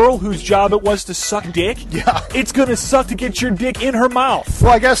was a girl whose job it was to suck dick, it's gonna suck to get your dick in her mouth.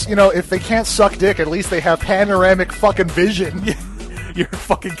 Well, I guess, if they can't suck dick, at least they have panoramic fucking vision. You're a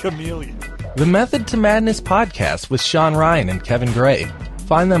fucking chameleon. The Method to Madness podcast with Sean Ryan and Kevin Gray.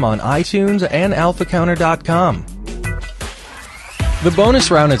 Find them on iTunes and alphacounter.com. The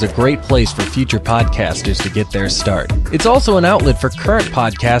bonus round is a great place for future podcasters to get their start. It's also an outlet for current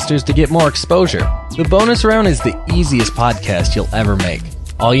podcasters to get more exposure. The bonus round is the easiest podcast you'll ever make.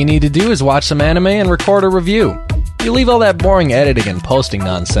 All you need to do is watch some anime and record a review. You leave all that boring editing and posting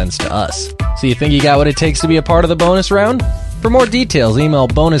nonsense to us. So you think you got what it takes to be a part of the bonus round? For more details, email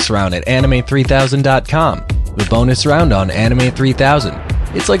bonusround@anime3000.com. The bonus round on Anime 3000.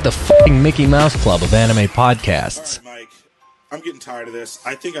 It's like the fucking Mickey Mouse Club of anime podcasts. All right, Mike, I'm getting tired of this.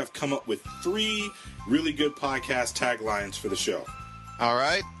 I think I've come up with 3 really good podcast taglines for the show. All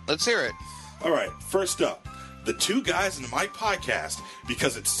right, let's hear it. All right, first up, the 2 Guys in the Mic podcast,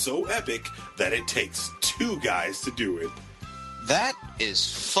 because it's so epic that it takes 2 guys to do it. That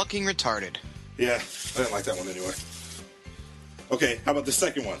is fucking retarded. Yeah, I didn't like that one anyway. Okay, how about the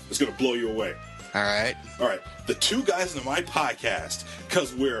second one? It's going to blow you away. All right. All right, the Two Guys in My Podcast,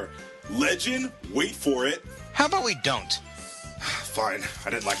 because we're legend, wait for it. How about we don't? Fine, I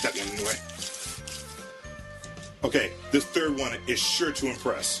didn't like that one anyway. Okay, this third one is sure to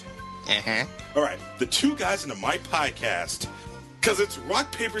impress. Uh-huh. All right, the Two Guys in My Podcast, because it's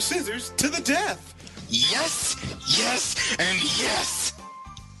rock, paper, scissors to the death. Yes, yes, and yes.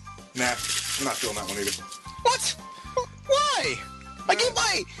 Nah, I'm not feeling that one either. What? Why? I gave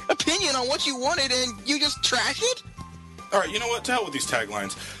my opinion on what you wanted and you just trash it? All right, you know what? To hell with these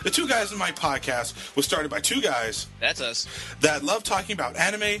taglines. The Two Guys in My Podcast was started by two guys That's us. that love talking about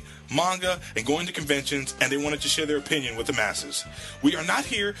anime, manga, and going to conventions, and they wanted to share their opinion with the masses. We are not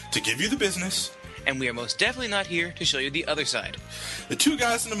here to give you the business. And we are most definitely not here to show you the other side. The Two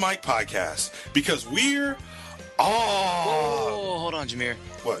Guys in the Mic Podcast, because we're Oh, hold on, Jameer.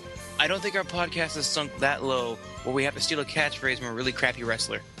 What? I don't think our podcast has sunk that low where we have to steal a catchphrase from a really crappy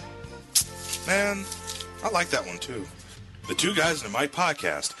wrestler. Man, I like that one too. The Two Guys in the Mic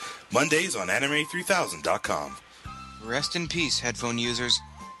Podcast, Mondays on anime3000.com. Rest in peace, headphone users.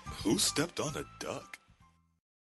 Who stepped on a duck?